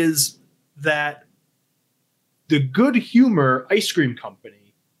that is that the Good Humor Ice Cream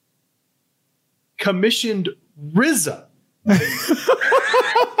Company commissioned RZA.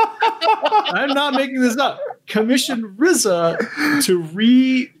 I'm not making this up. Commissioned RZA to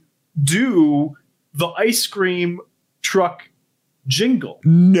redo the ice cream truck jingle.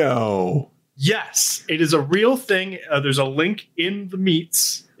 No. Yes, it is a real thing. There's a link in the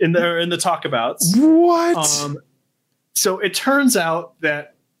meets in the talkabouts. What? So it turns out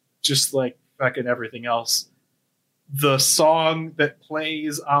that just like fucking everything else, the song that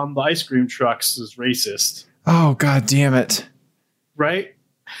plays on the ice cream trucks is racist. Oh, God damn it. Right?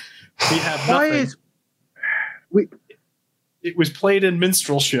 We have nothing. It was played in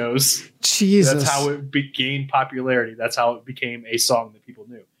minstrel shows. Jesus. That's how it gained popularity. That's how it became a song that people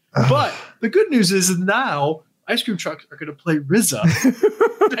knew. But the good news is now ice cream trucks are going to play RZA.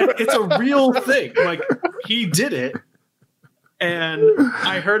 And it's a real thing. Like, he did it. And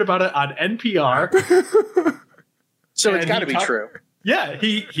I heard about it on NPR. So it's got to be true. Yeah,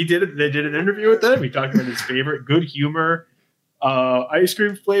 he did it. They did an interview with him. He talked about his favorite Good Humor ice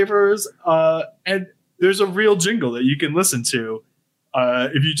cream flavors. And there's a real jingle that you can listen to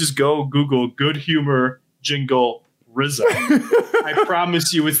if you just go Google Good Humor jingle RZA. I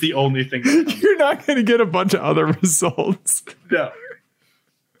promise you it's the only thing. You're not going to get a bunch of other results. No.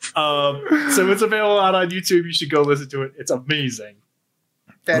 So it's available out on YouTube. You should go listen to it. It's amazing.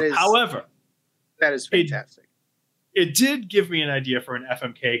 However, that is fantastic. It did give me an idea for an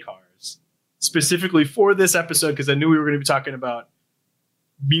FMK Cars, specifically for this episode, because I knew we were going to be talking about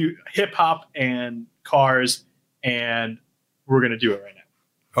hip hop and cars, and we're going to do it right now.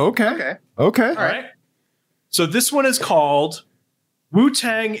 Okay. All right. So this one is called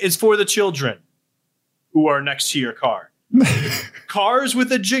Wu-Tang is for the Children Who Are Next to Your Car. Cars with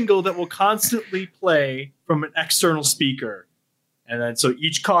a jingle that will constantly play from an external speaker. And then so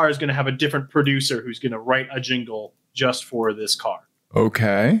each car is going to have a different producer who's going to write a jingle just for this car.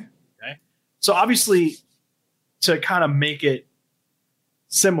 Okay. So obviously, to kind of make it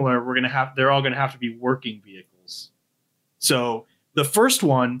similar, they're all going to have to be working vehicles. So the first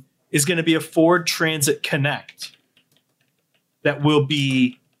one is going to be a Ford Transit Connect that will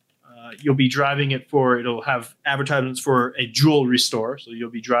be you'll be driving it it'll have advertisements for a jewelry store. So you'll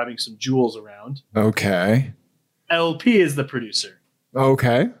be driving some jewels around. Okay. LP is the producer.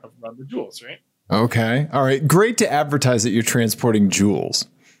 Okay. Of Run the Jewels, right? Okay. All right. Great to advertise that you're transporting jewels.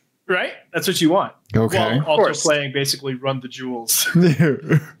 Right? That's what you want. Okay. While also playing basically Run the Jewels.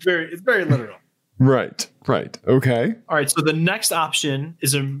 It's very literal. Right. Okay. All right. So the next option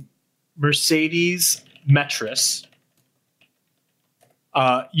is a Mercedes Metris.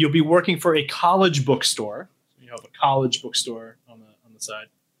 You'll be working for a college bookstore. So you have a college bookstore on the side.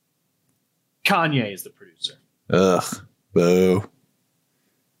 Kanye is the producer. Ugh. Boo.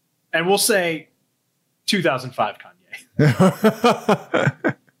 And we'll say 2005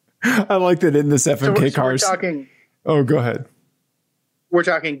 Kanye. I like that in this FMK Cars. Oh, go ahead. We're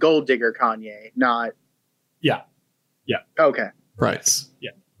talking Gold Digger Kanye, not. Yeah. Okay. Right. Yes.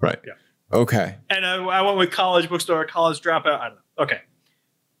 Yeah. Right. Yeah. Okay. And I went with college bookstore, college dropout. I don't know. Okay.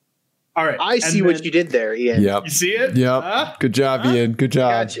 All right. I see what you did there, Ian. Yep. You see it? Yep. Good job, Ian. Good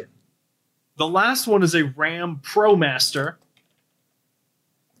job. Gotcha. The last one is a Ram ProMaster.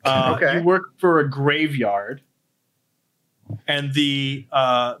 Okay. You work for a graveyard, and the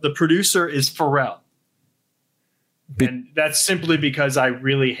producer is Pharrell. And that's simply because I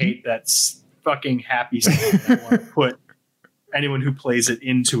really hate that fucking happy song. I want to put anyone who plays it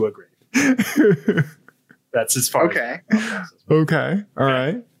into a grave. That's as far. Okay. Okay. All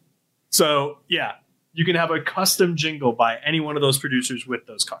right. So yeah, you can have a custom jingle by any one of those producers with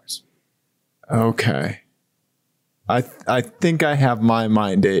those cars. Okay. I think I have my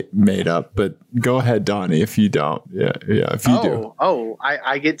mind made up, but go ahead, Donnie, if you don't. Yeah, if you do. Oh,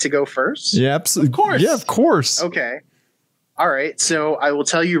 I get to go first? Yeah, absolutely. Of course. Yeah, of course. Okay. All right. So I will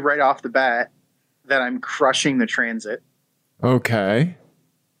tell you right off the bat that I'm crushing the Transit. Okay.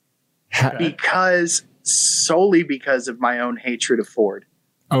 Solely because of my own hatred of Ford.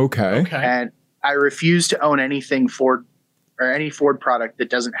 Okay. And I refuse to own anything Ford or any Ford product that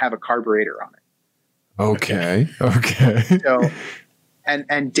doesn't have a carburetor on it. Okay. So,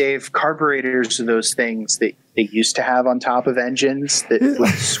 and Dave, carburetors are those things that they used to have on top of engines that would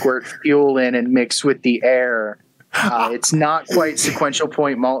squirt fuel in and mix with the air. It's not quite sequential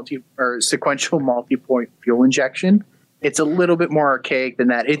multi-point fuel injection. It's a little bit more archaic than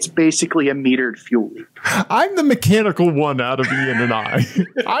that. It's basically a metered fuel leak. I'm the mechanical one out of Ian and I.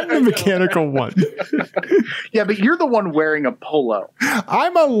 I'm the mechanical one. Yeah, but you're the one wearing a polo.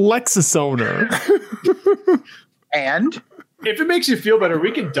 I'm a Lexus owner. And if it makes you feel better,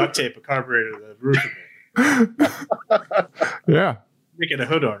 we can duct tape a carburetor to the roof of it. Yeah. Make it a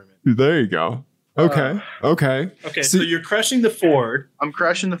hood ornament. There you go. Okay. Okay, so you're crushing the Ford. I'm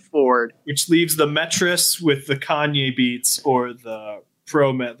crushing the Ford. Which leaves the Metris with the Kanye Beats or the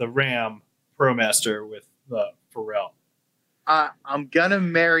Ram ProMaster with the Pharrell. I'm going to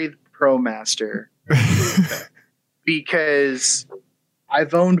marry the ProMaster because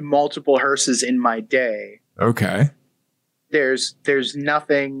I've owned multiple hearses in my day. Okay. There's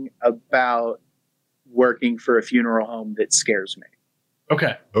nothing about working for a funeral home that scares me.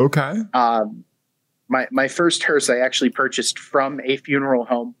 Okay. My first hearse I actually purchased from a funeral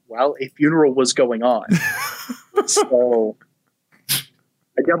home while a funeral was going on. So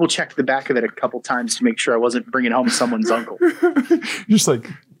I double checked the back of it a couple times to make sure I wasn't bringing home someone's uncle. Just like,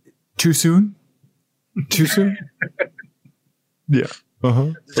 too soon? Yeah.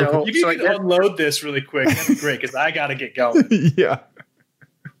 Uh-huh. So you can unload this really quick. That'd be great because I got to get going. Yeah.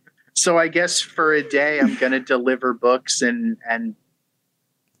 So I guess for a day I'm going to deliver books and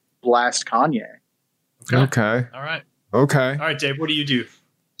blast Kanye. Okay. All right. Okay. All right, Dave, what do you do?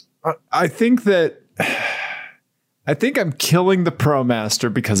 I think I'm killing the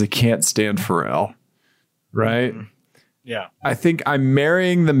ProMaster because I can't stand Pharrell. Right? Mm-hmm. Yeah. I think I'm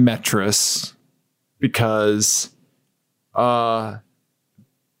marrying the Metris because I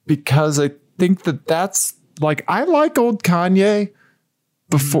think that's like, I like old Kanye.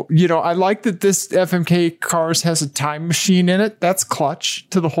 Before, I like that this FMK Cars has a time machine in it. That's clutch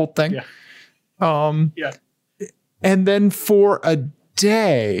to the whole thing. Yeah. Yeah. And then for a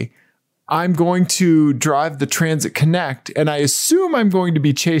day, I'm going to drive the Transit Connect, and I assume I'm going to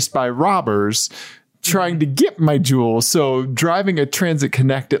be chased by robbers trying to get my jewels. So driving a Transit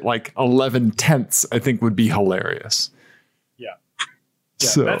Connect at like 11/10, I think would be hilarious. Yeah.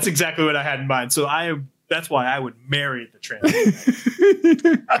 So that's exactly what I had in mind. So that's why I would marry the Transit.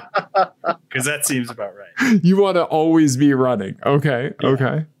 Because that seems about right. You want to always be running. Okay. Yeah.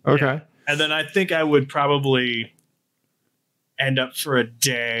 Okay. Yeah. And then I think I would probably end up for a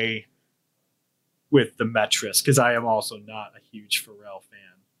day with the Metris because I am also not a huge Pharrell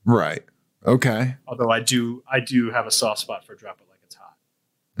fan. Right. Okay. Although I do have a soft spot for Drop It Like It's Hot.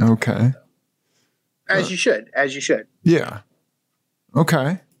 Okay. As you should. Yeah.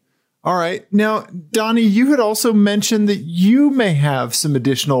 Okay. All right. Now, Donnie, you had also mentioned that you may have some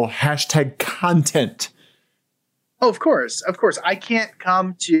additional hashtag content. Oh, of course. I can't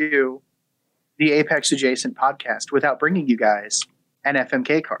come to the Apex Adjacent podcast without bringing you guys an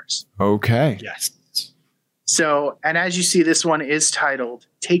FMK Cars. Okay. Yes. So, and as you see, this one is titled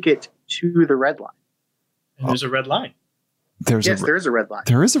 "Take It to the Red Line." And there's a red line. There is a red line.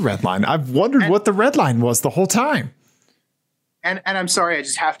 There is a red line. I've wondered what the red line was the whole time. And I'm sorry, I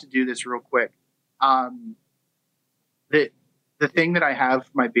just have to do this real quick. The thing that I have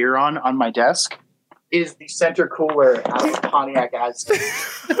my beer on my desk is the center cooler out of Pontiac Aztec.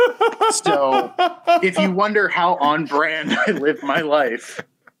 So if you wonder how on brand I live my life.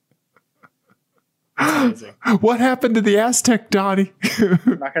 Amazing. What happened to the Aztec, Donnie?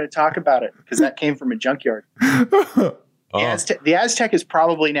 I'm not going to talk about it because that came from a junkyard. The Aztec is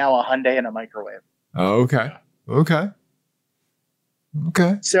probably now a Hyundai and a microwave. Okay.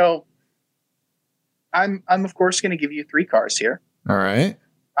 So I'm of course going to give you 3 cars here. All right.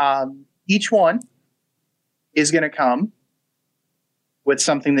 Each one is going to come with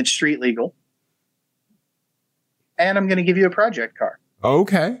something that's street legal. And I'm going to give you a project car.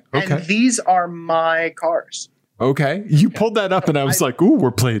 Okay. And these are my cars. Okay. You pulled that up and I was like, ooh,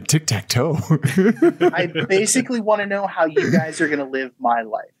 we're playing tic-tac-toe. I basically want to know how you guys are going to live my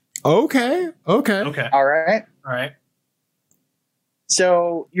life. Okay. All right.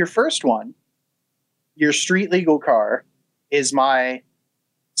 So your first one, your street legal car, is my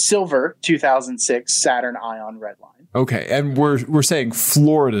silver 2006 Saturn Ion Redline. Okay. And we're saying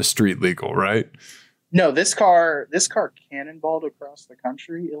Florida street legal, right? No, this car cannonballed across the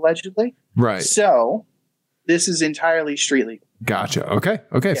country, allegedly. Right. So this is entirely street legal. Gotcha. Okay.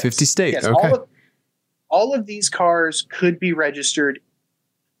 Yes. 50 states. Yes. Okay. All of these cars could be registered.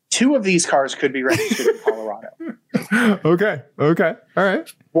 2 of these cars could be registered in Colorado. Okay. All right.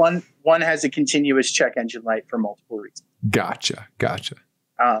 One has a continuous check engine light for multiple reasons. Gotcha.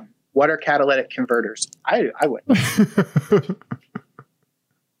 What are catalytic converters? I wouldn't.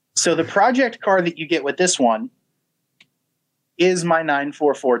 So the project car that you get with this one is my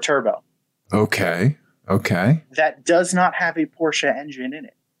 944 Turbo. Okay. That does not have a Porsche engine in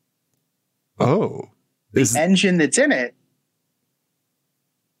it. Oh. The engine that's in it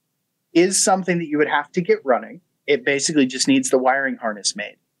is something that you would have to get running. It basically just needs the wiring harness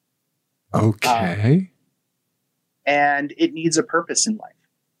made. Okay. And it needs a purpose in life.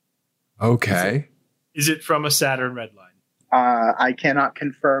 Okay. Is it from a Saturn Redline? I cannot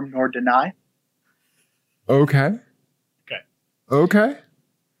confirm nor deny. Okay.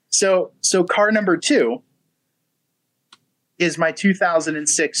 So car number 2 is my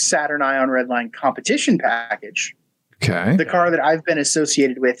 2006 Saturn Ion Redline competition package. Okay. The car that I've been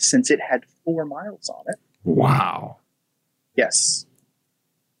associated with since it had 4 miles on it. Wow. Yes.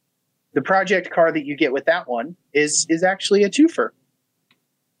 The project car that you get with that one is actually a twofer.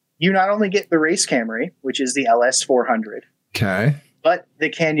 You not only get the race Camry, which is the LS 400. Okay. But the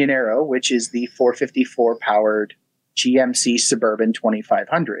Canyonero, which is the 454 powered GMC Suburban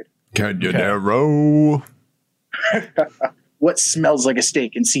 2500. Canyonero. What smells like a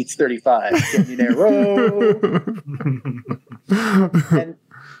steak and seats 35? Canyonero.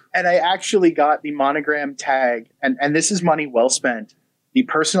 and I actually got the monogram tag, and this is money well spent. The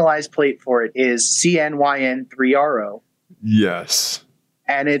personalized plate for it is CNYN3RO. Yes.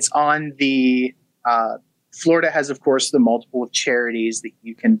 And it's on the Florida has, of course, the multiple of charities that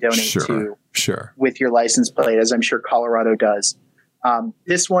you can donate to with your license plate, as I'm sure Colorado does.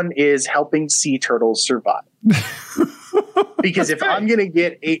 This one is helping sea turtles survive. Because if I'm going to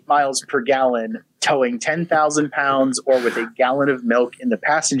get 8 miles per gallon towing 10,000 pounds or with a gallon of milk in the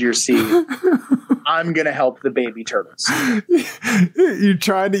passenger seat, I'm going to help the baby turtles. You're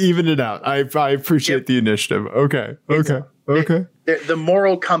trying to even it out. I appreciate the initiative. Okay. The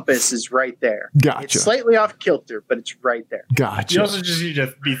moral compass is right there. Gotcha. It's slightly off kilter, but it's right there. Gotcha. You also just need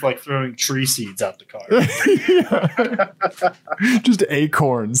to be like throwing tree seeds out the car. Just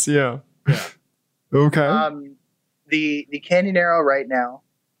acorns. Yeah. Okay. The Canyonero right now,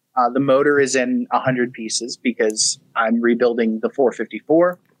 the motor is in 100 pieces because I'm rebuilding the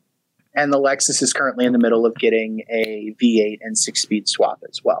 454. And the Lexus is currently in the middle of getting a V8 and 6-speed swap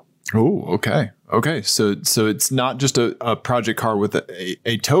as well. Oh, okay. So it's not just a project car with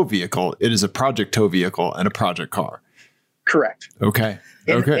a tow vehicle. It is a project tow vehicle and a project car. Correct. Okay.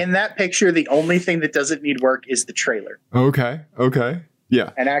 In that picture, the only thing that doesn't need work is the trailer. Okay.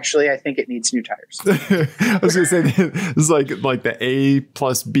 Yeah. And actually, I think it needs new tires. I was going to say, this is like the A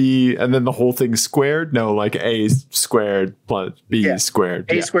plus B and then the whole thing squared. No, like A squared plus B squared.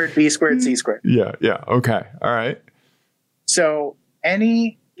 A squared, B squared, C squared. Yeah. Okay. All right. So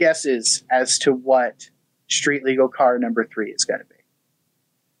any guesses as to what street legal car number 3 is going to be?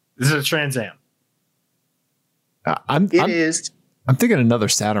 This is a Trans Am. I'm thinking another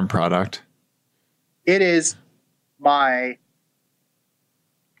Saturn product. It is my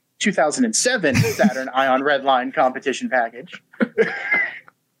 2007 Saturn Ion Redline competition package.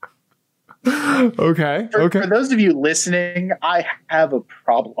 Okay. For those of you listening, I have a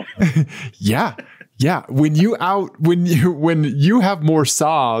problem. Yeah. When you have more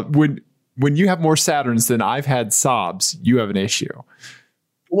when you have more Saturns than I've had Saabs, you have an issue.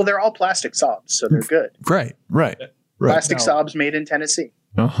 Well, they're all plastic Saabs, so they're good. Right. Plastic Saabs made in Tennessee.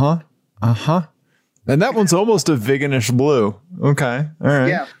 And that one's almost a Viganish blue. Okay. All right.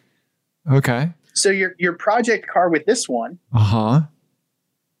 Yeah. Okay. So your project car with this one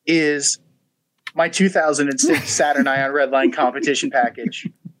is my 2006 Saturn Ion Redline competition package.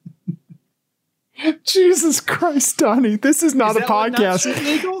 Jesus Christ, Donnie. This is not a podcast.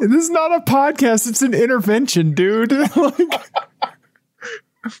 This is not a podcast. It's an intervention, dude.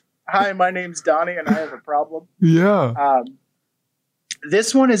 Hi, my name's Donnie and I have a problem. Yeah.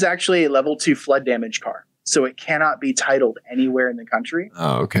 This one is actually a level 2 flood damage car, so it cannot be titled anywhere in the country.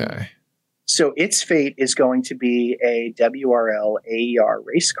 Okay. So its fate is going to be a WRL AER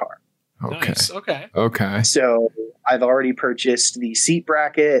race car. Okay. Nice. Okay. Okay. So I've already purchased the seat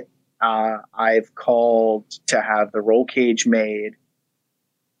bracket. I've called to have the roll cage made,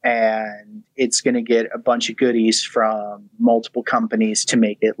 and it's going to get a bunch of goodies from multiple companies to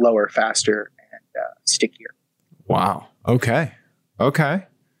make it lower, faster, and stickier. Wow. Okay. Okay.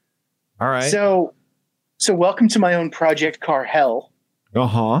 All right. So welcome to my own project car hell.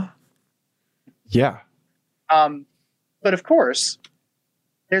 Uh-huh. Yeah. But of course,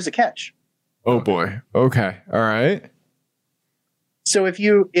 there's a catch. Oh boy. Okay. All right. So if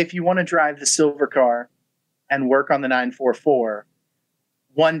you want to drive the silver car and work on the 944,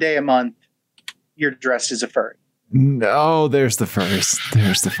 one day a month, you're dressed as a furry. No, there's the first.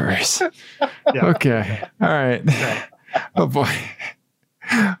 There's the first. Yeah. Okay. All right. Okay. Oh boy.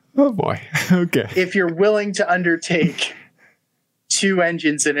 Oh boy. Okay. If you're willing to undertake 2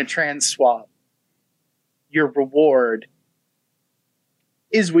 engines and a trans swap, your reward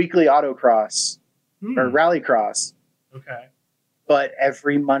is weekly autocross or rallycross. Okay. But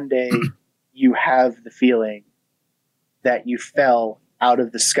every Monday, you have the feeling that you fell out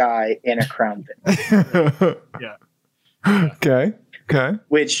of the sky in a crown pit. Yeah. Okay. Okay.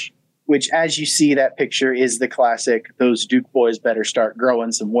 Which, as you see that picture, is the classic, those Duke boys better start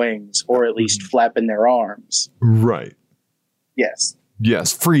growing some wings, or at least flapping their arms. Right. Yes.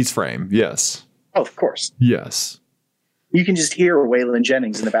 Yes. Freeze frame. Yes. Oh, of course. Yes. You can just hear Waylon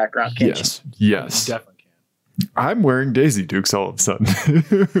Jennings in the background, can't Yes. You Yes. definitely can. I'm wearing Daisy Dukes all of a sudden.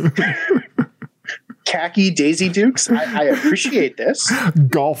 you? Khaki Daisy Dukes? I appreciate this.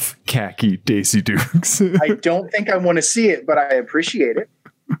 Golf khaki Daisy Dukes. I don't think I want to see it, but I appreciate it.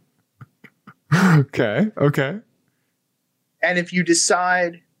 Okay. Okay. And if you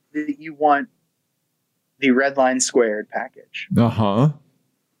decide that you want the Red Line Squared package, Uh-huh.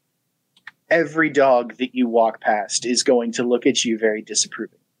 every dog that you walk past is going to look at you very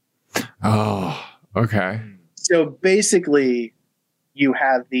disapproving. Oh, okay. So basically, you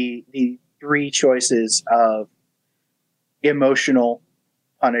have the 3 choices of emotional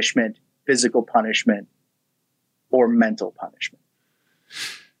punishment, physical punishment, or mental punishment.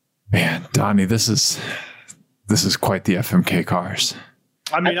 Man, Donnie, this is quite the FMK cars.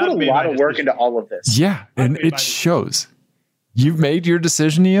 I put a lot of work into all of this. Yeah, and it shows. You've made your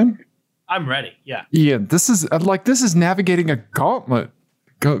decision, Ian? I'm ready. Yeah. Ian, this is navigating a gauntlet.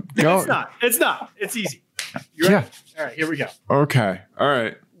 Go. It's not. It's easy. You're ready? All right, here we go. Okay. All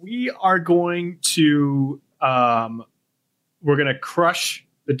right. We are going to we're going to crush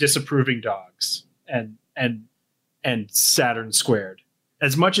the disapproving dogs and Saturn squared.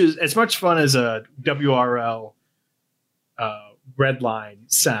 As much fun as a WRL red line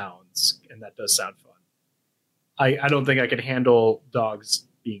sounds, and that does sound fun. I don't think I can handle dogs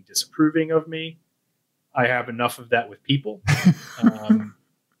being disapproving of me. I have enough of that with people.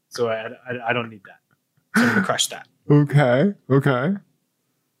 So I don't need that. So I'm going to crush that. Okay. Okay.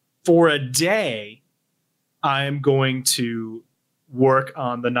 For a day, I'm going to work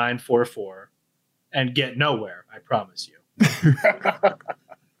on the 944 and get nowhere. I promise you.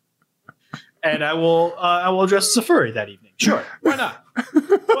 And I will dress as a furry that evening. Sure, why not?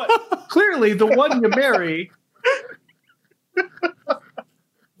 But clearly, the one you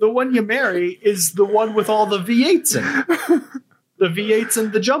marry is the one with all the V8s in it. The V8s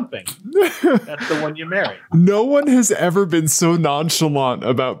and the jumping. That's the one you marry. No one has ever been so nonchalant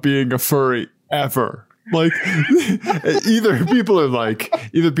about being a furry ever. Like either people are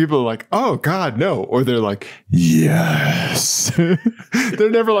like, oh God, no, or they're like, yes. They're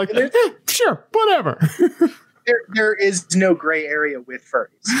never like, sure, whatever. There is no gray area with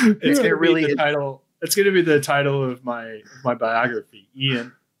furries. It's there really is. It's going to be the title of my biography.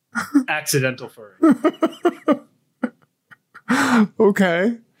 Ian, accidental furry.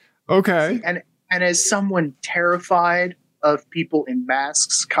 Okay. And as someone terrified of people in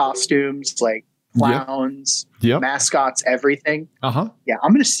masks, costumes, like clowns, mascots, everything. Uh-huh. Yeah,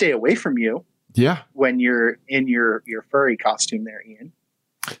 I'm going to stay away from you. Yeah. When you're in your furry costume there, Ian.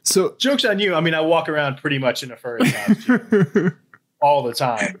 So joke's on you. I mean, I walk around pretty much in a furry costume all the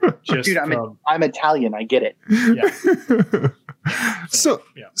time. Dude, I'm Italian. I get it. Yeah.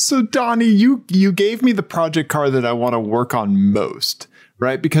 So Donnie, you gave me the project car that I want to work on most,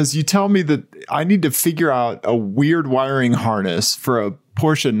 right? Because you tell me that I need to figure out a weird wiring harness for a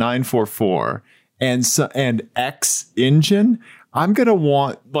Porsche 944 and X engine. I'm going to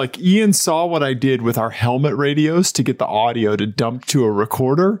want, like Ian saw what I did with our helmet radios to get the audio to dump to a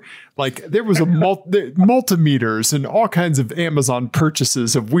recorder. Like there was multimeters and all kinds of Amazon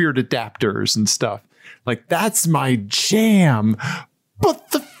purchases of weird adapters and stuff. Like that's my jam.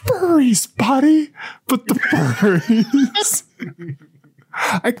 But the furries, buddy. But the furries.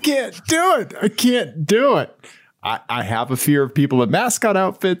 I can't do it. I can't do it. I have a fear of people in mascot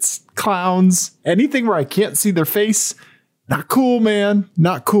outfits, clowns, anything where I can't see their face. Not cool, man.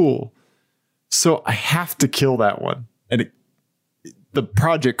 Not cool. So I have to kill that one. And the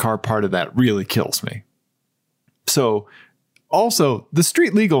project car part of that really kills me. So also the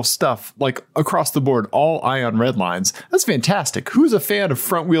street legal stuff, like across the board, all ion red lines. That's fantastic. Who's a fan of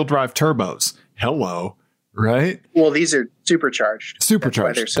front wheel drive turbos? Hello. Right? Well, these are supercharged.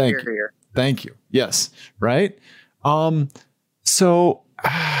 Supercharged. They're superior. Thank you. Yes. Right. So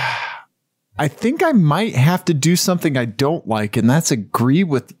I think I might have to do something I don't like, and that's agree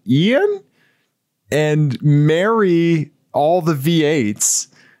with Ian and marry all the V8s.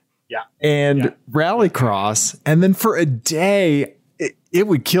 Yeah. And rallycross. And then for a day, it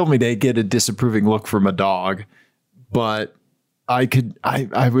would kill me to get a disapproving look from a dog. But I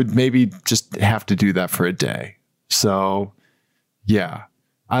would maybe just have to do that for a day. So yeah,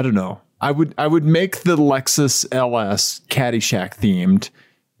 I don't know. I would make the Lexus LS Caddyshack themed,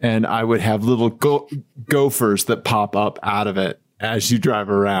 and I would have little gophers that pop up out of it as you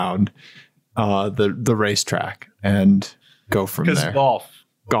drive around the racetrack and go from there.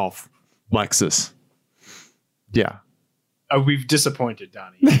 Golf, Lexus. Yeah. We've disappointed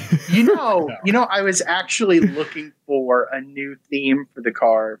Donnie. I was actually looking for a new theme for the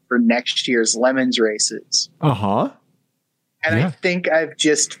car for next year's Lemons races. Uh-huh. And I think I've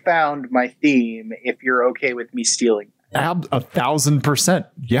just found my theme, if you're okay with me stealing that. 1,000%.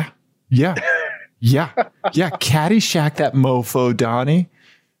 Yeah. Yeah. Yeah. Yeah. Caddyshack that mofo, Donnie.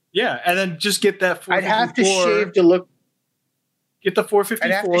 Yeah. And then just get that 454. I'd have to shave to look. Get the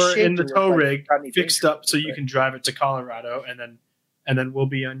 454 in the tow rig like fixed up so you can drive it to Colorado, and then we'll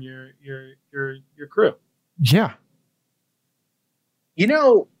be on your crew. Yeah.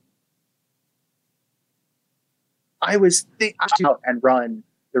 I was thinking out and run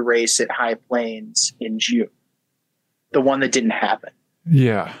the race at High Plains in June, the one that didn't happen.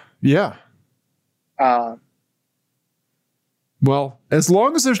 Yeah. Yeah. Well, as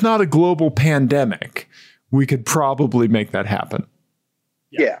long as there's not a global pandemic, we could probably make that happen.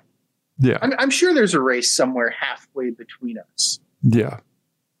 Yeah. Yeah. I'm sure there's a race somewhere halfway between us. Yeah.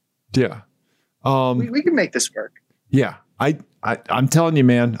 Yeah. We can make this work. Yeah. I'm telling you,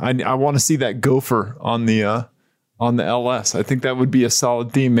 man, I want to see that gopher on the LS. I think that would be a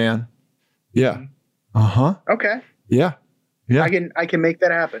solid theme, man. Yeah. Uh-huh. Okay. Yeah. Yeah. I can make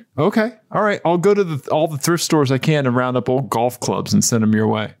that happen. Okay. All right. I'll go to all the thrift stores I can and round up old golf clubs and send them your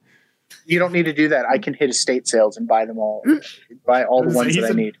way. You don't need to do that. I can hit estate sales and buy them all. Buy all the ones that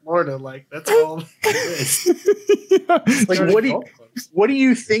I need. Florida, like that's all. Like, what do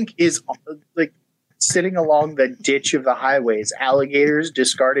you think is like sitting along the ditch of the highways? Alligators,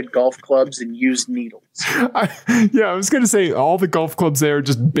 discarded golf clubs, and used needles. I was going to say all the golf clubs there are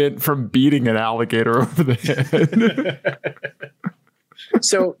just bent from beating an alligator over the head.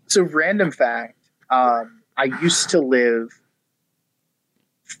 So random fact. I used to live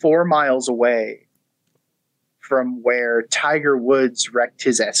 4 miles away from where Tiger Woods wrecked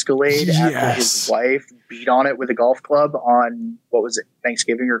his Escalade after his wife beat on it with a golf club on, what was it,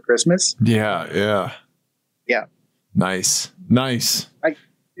 Thanksgiving or Christmas? Yeah. Nice. I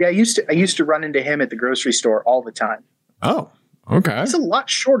used to run into him at the grocery store all the time. Oh, okay. He's a lot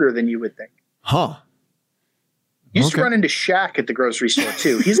shorter than you would think. Huh. Used to run into Shaq at the grocery store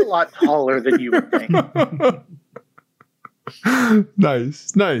too. He's a lot taller than you would think.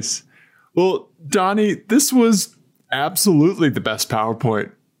 Nice. Well, Donnie, this was absolutely the best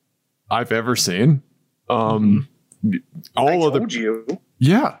PowerPoint I've ever seen. I told you.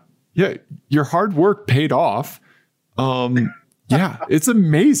 Yeah. Your hard work paid off. Yeah, it's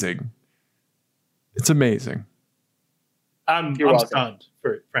amazing. It's amazing. I'm stunned,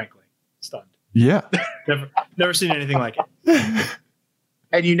 frankly. Stunned. Yeah. Never seen anything like it.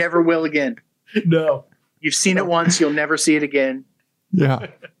 And you never will again. No. You've seen it once, you'll never see it again. Yeah.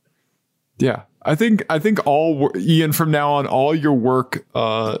 Yeah. I think Ian, from now on, all your work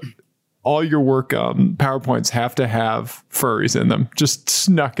PowerPoints have to have furries in them, just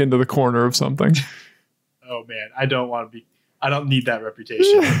snuck into the corner of something. Oh man, I don't need that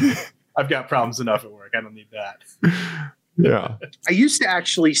reputation. I've got problems enough at work. I don't need that. Yeah. I used to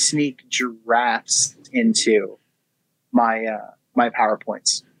actually sneak giraffes into my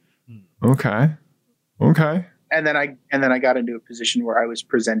PowerPoints. Okay. And then I got into a position where I was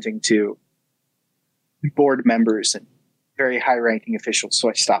presenting to board members and very high-ranking officials, so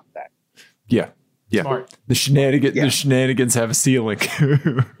I stopped that. Yeah. Smart. The shenanigans have a ceiling.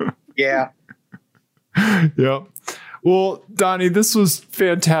 Yeah. Yeah. Well, Donnie, this was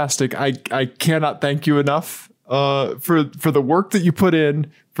fantastic. I cannot thank you enough for the work that you put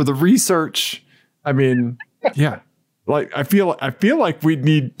in, for the research. I mean, yeah, like I feel like we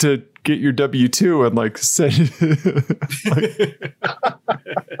need to get your W-2 and like send.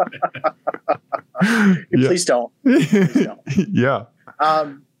 Please don't. Please don't. Yeah.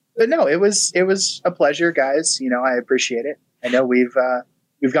 But no, it was a pleasure, guys. You know, I appreciate it. I know we've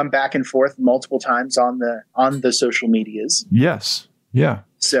gone back and forth multiple times on the social medias. Yes. Yeah.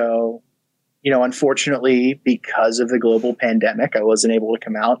 So, you know, unfortunately, because of the global pandemic, I wasn't able to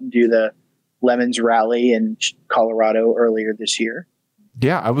come out and do the Lemons Rally in Colorado earlier this year.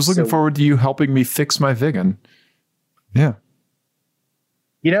 Yeah, I was looking forward to you helping me fix my Vigan. Yeah.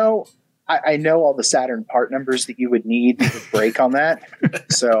 You know, I know all the Saturn part numbers that you would need to break on that.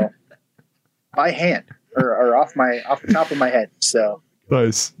 So by hand or off the top of my head. So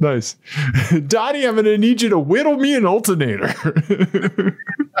nice. Donnie, I'm going to need you to whittle me an alternator.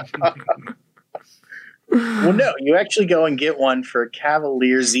 Well, no, you actually go and get one for a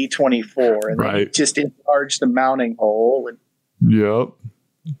Cavalier Z24 and then you just enlarge the mounting hole. And, yep.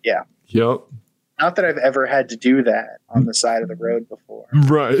 Yeah. Yep. Not that I've ever had to do that on the side of the road before.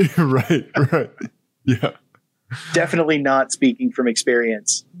 Right. Yeah. Definitely not speaking from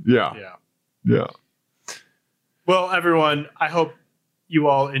experience. Yeah. Well, everyone, I hope you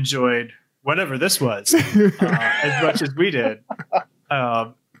all enjoyed whatever this was as much as we did.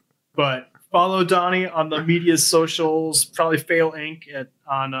 But follow Donnie on the media socials. Probably Fail Inc.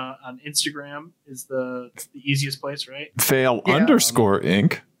 on Instagram is the easiest place, right? Fail _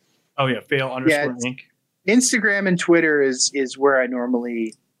 Inc. Oh yeah, Fail _ Inc. Instagram and Twitter is where I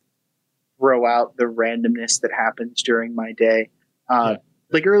normally throw out the randomness that happens during my day.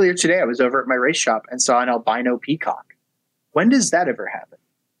 Like earlier today, I was over at my race shop and saw an albino peacock. When does that ever happen?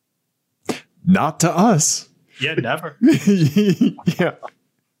 Not to us. Yeah, never. Yeah.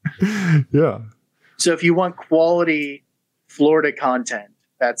 Yeah. So if you want quality Florida content,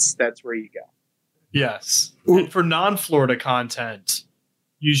 that's where you go. Yes. And for non-Florida content,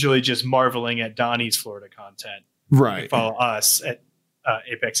 usually just marveling at Donnie's Florida content. Right. Follow us at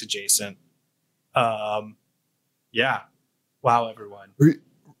Apex Adjacent. Yeah. Wow, everyone.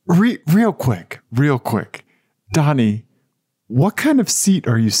 Real quick. Donnie, what kind of seat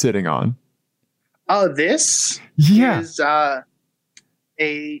are you sitting on? This is a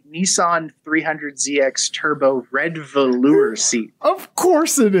Nissan 300ZX Turbo red velour seat. Of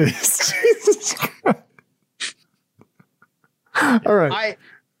course it is. Jesus Christ. All right.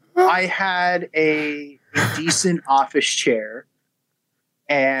 I had a decent office chair,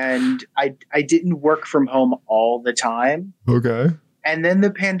 and I didn't work from home all the time. Okay. And then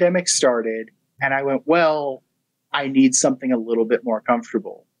the pandemic started, and I went, well, I need something a little bit more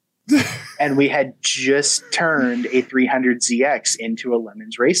comfortable. And we had just turned a 300ZX into a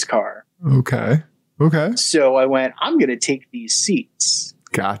Lemons race car. Okay. So I went, I'm going to take these seats.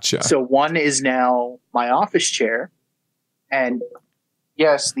 Gotcha. So one is now my office chair. And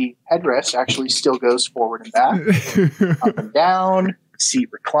yes, the headrest actually still goes forward and back, up and down, seat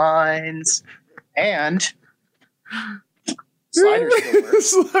reclines, and sliders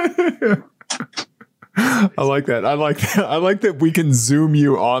still work. I like that. I like that we can zoom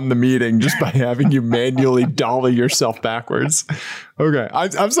you on the meeting just by having you manually dolly yourself backwards. Okay.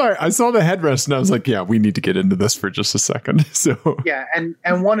 I'm sorry. I saw the headrest and I was like, yeah, we need to get into this for just a second. So yeah. And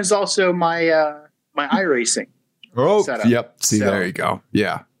one is also my iRacing. Oh, setup. Yep. See, there you go.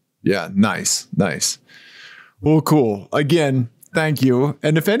 Yeah. Nice. Well, cool. Again, thank you.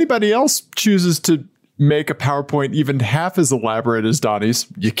 And if anybody else chooses to make a PowerPoint even half as elaborate as Donnie's,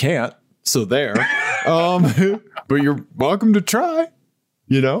 you can't. So there. But you're welcome to try,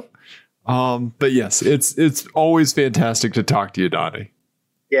 you know? But yes, it's always fantastic to talk to you, Donnie.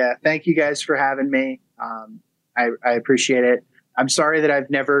 Yeah. Thank you guys for having me. I appreciate it. I'm sorry that I've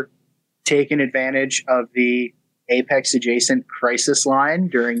never taken advantage of the Apex Adjacent crisis line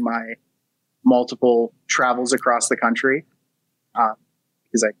during my multiple travels across the country.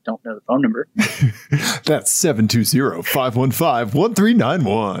 Because I don't know the phone number. That's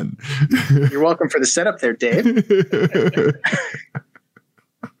 720-515-1391. You're welcome for the setup there, Dave.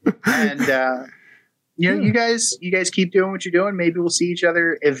 And you guys keep doing what you're doing. Maybe we'll see each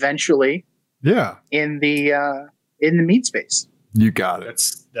other eventually. Yeah. In the meat space. You got it.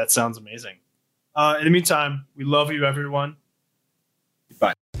 That sounds amazing. In the meantime, we love you, everyone.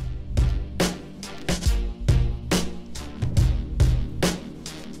 Bye.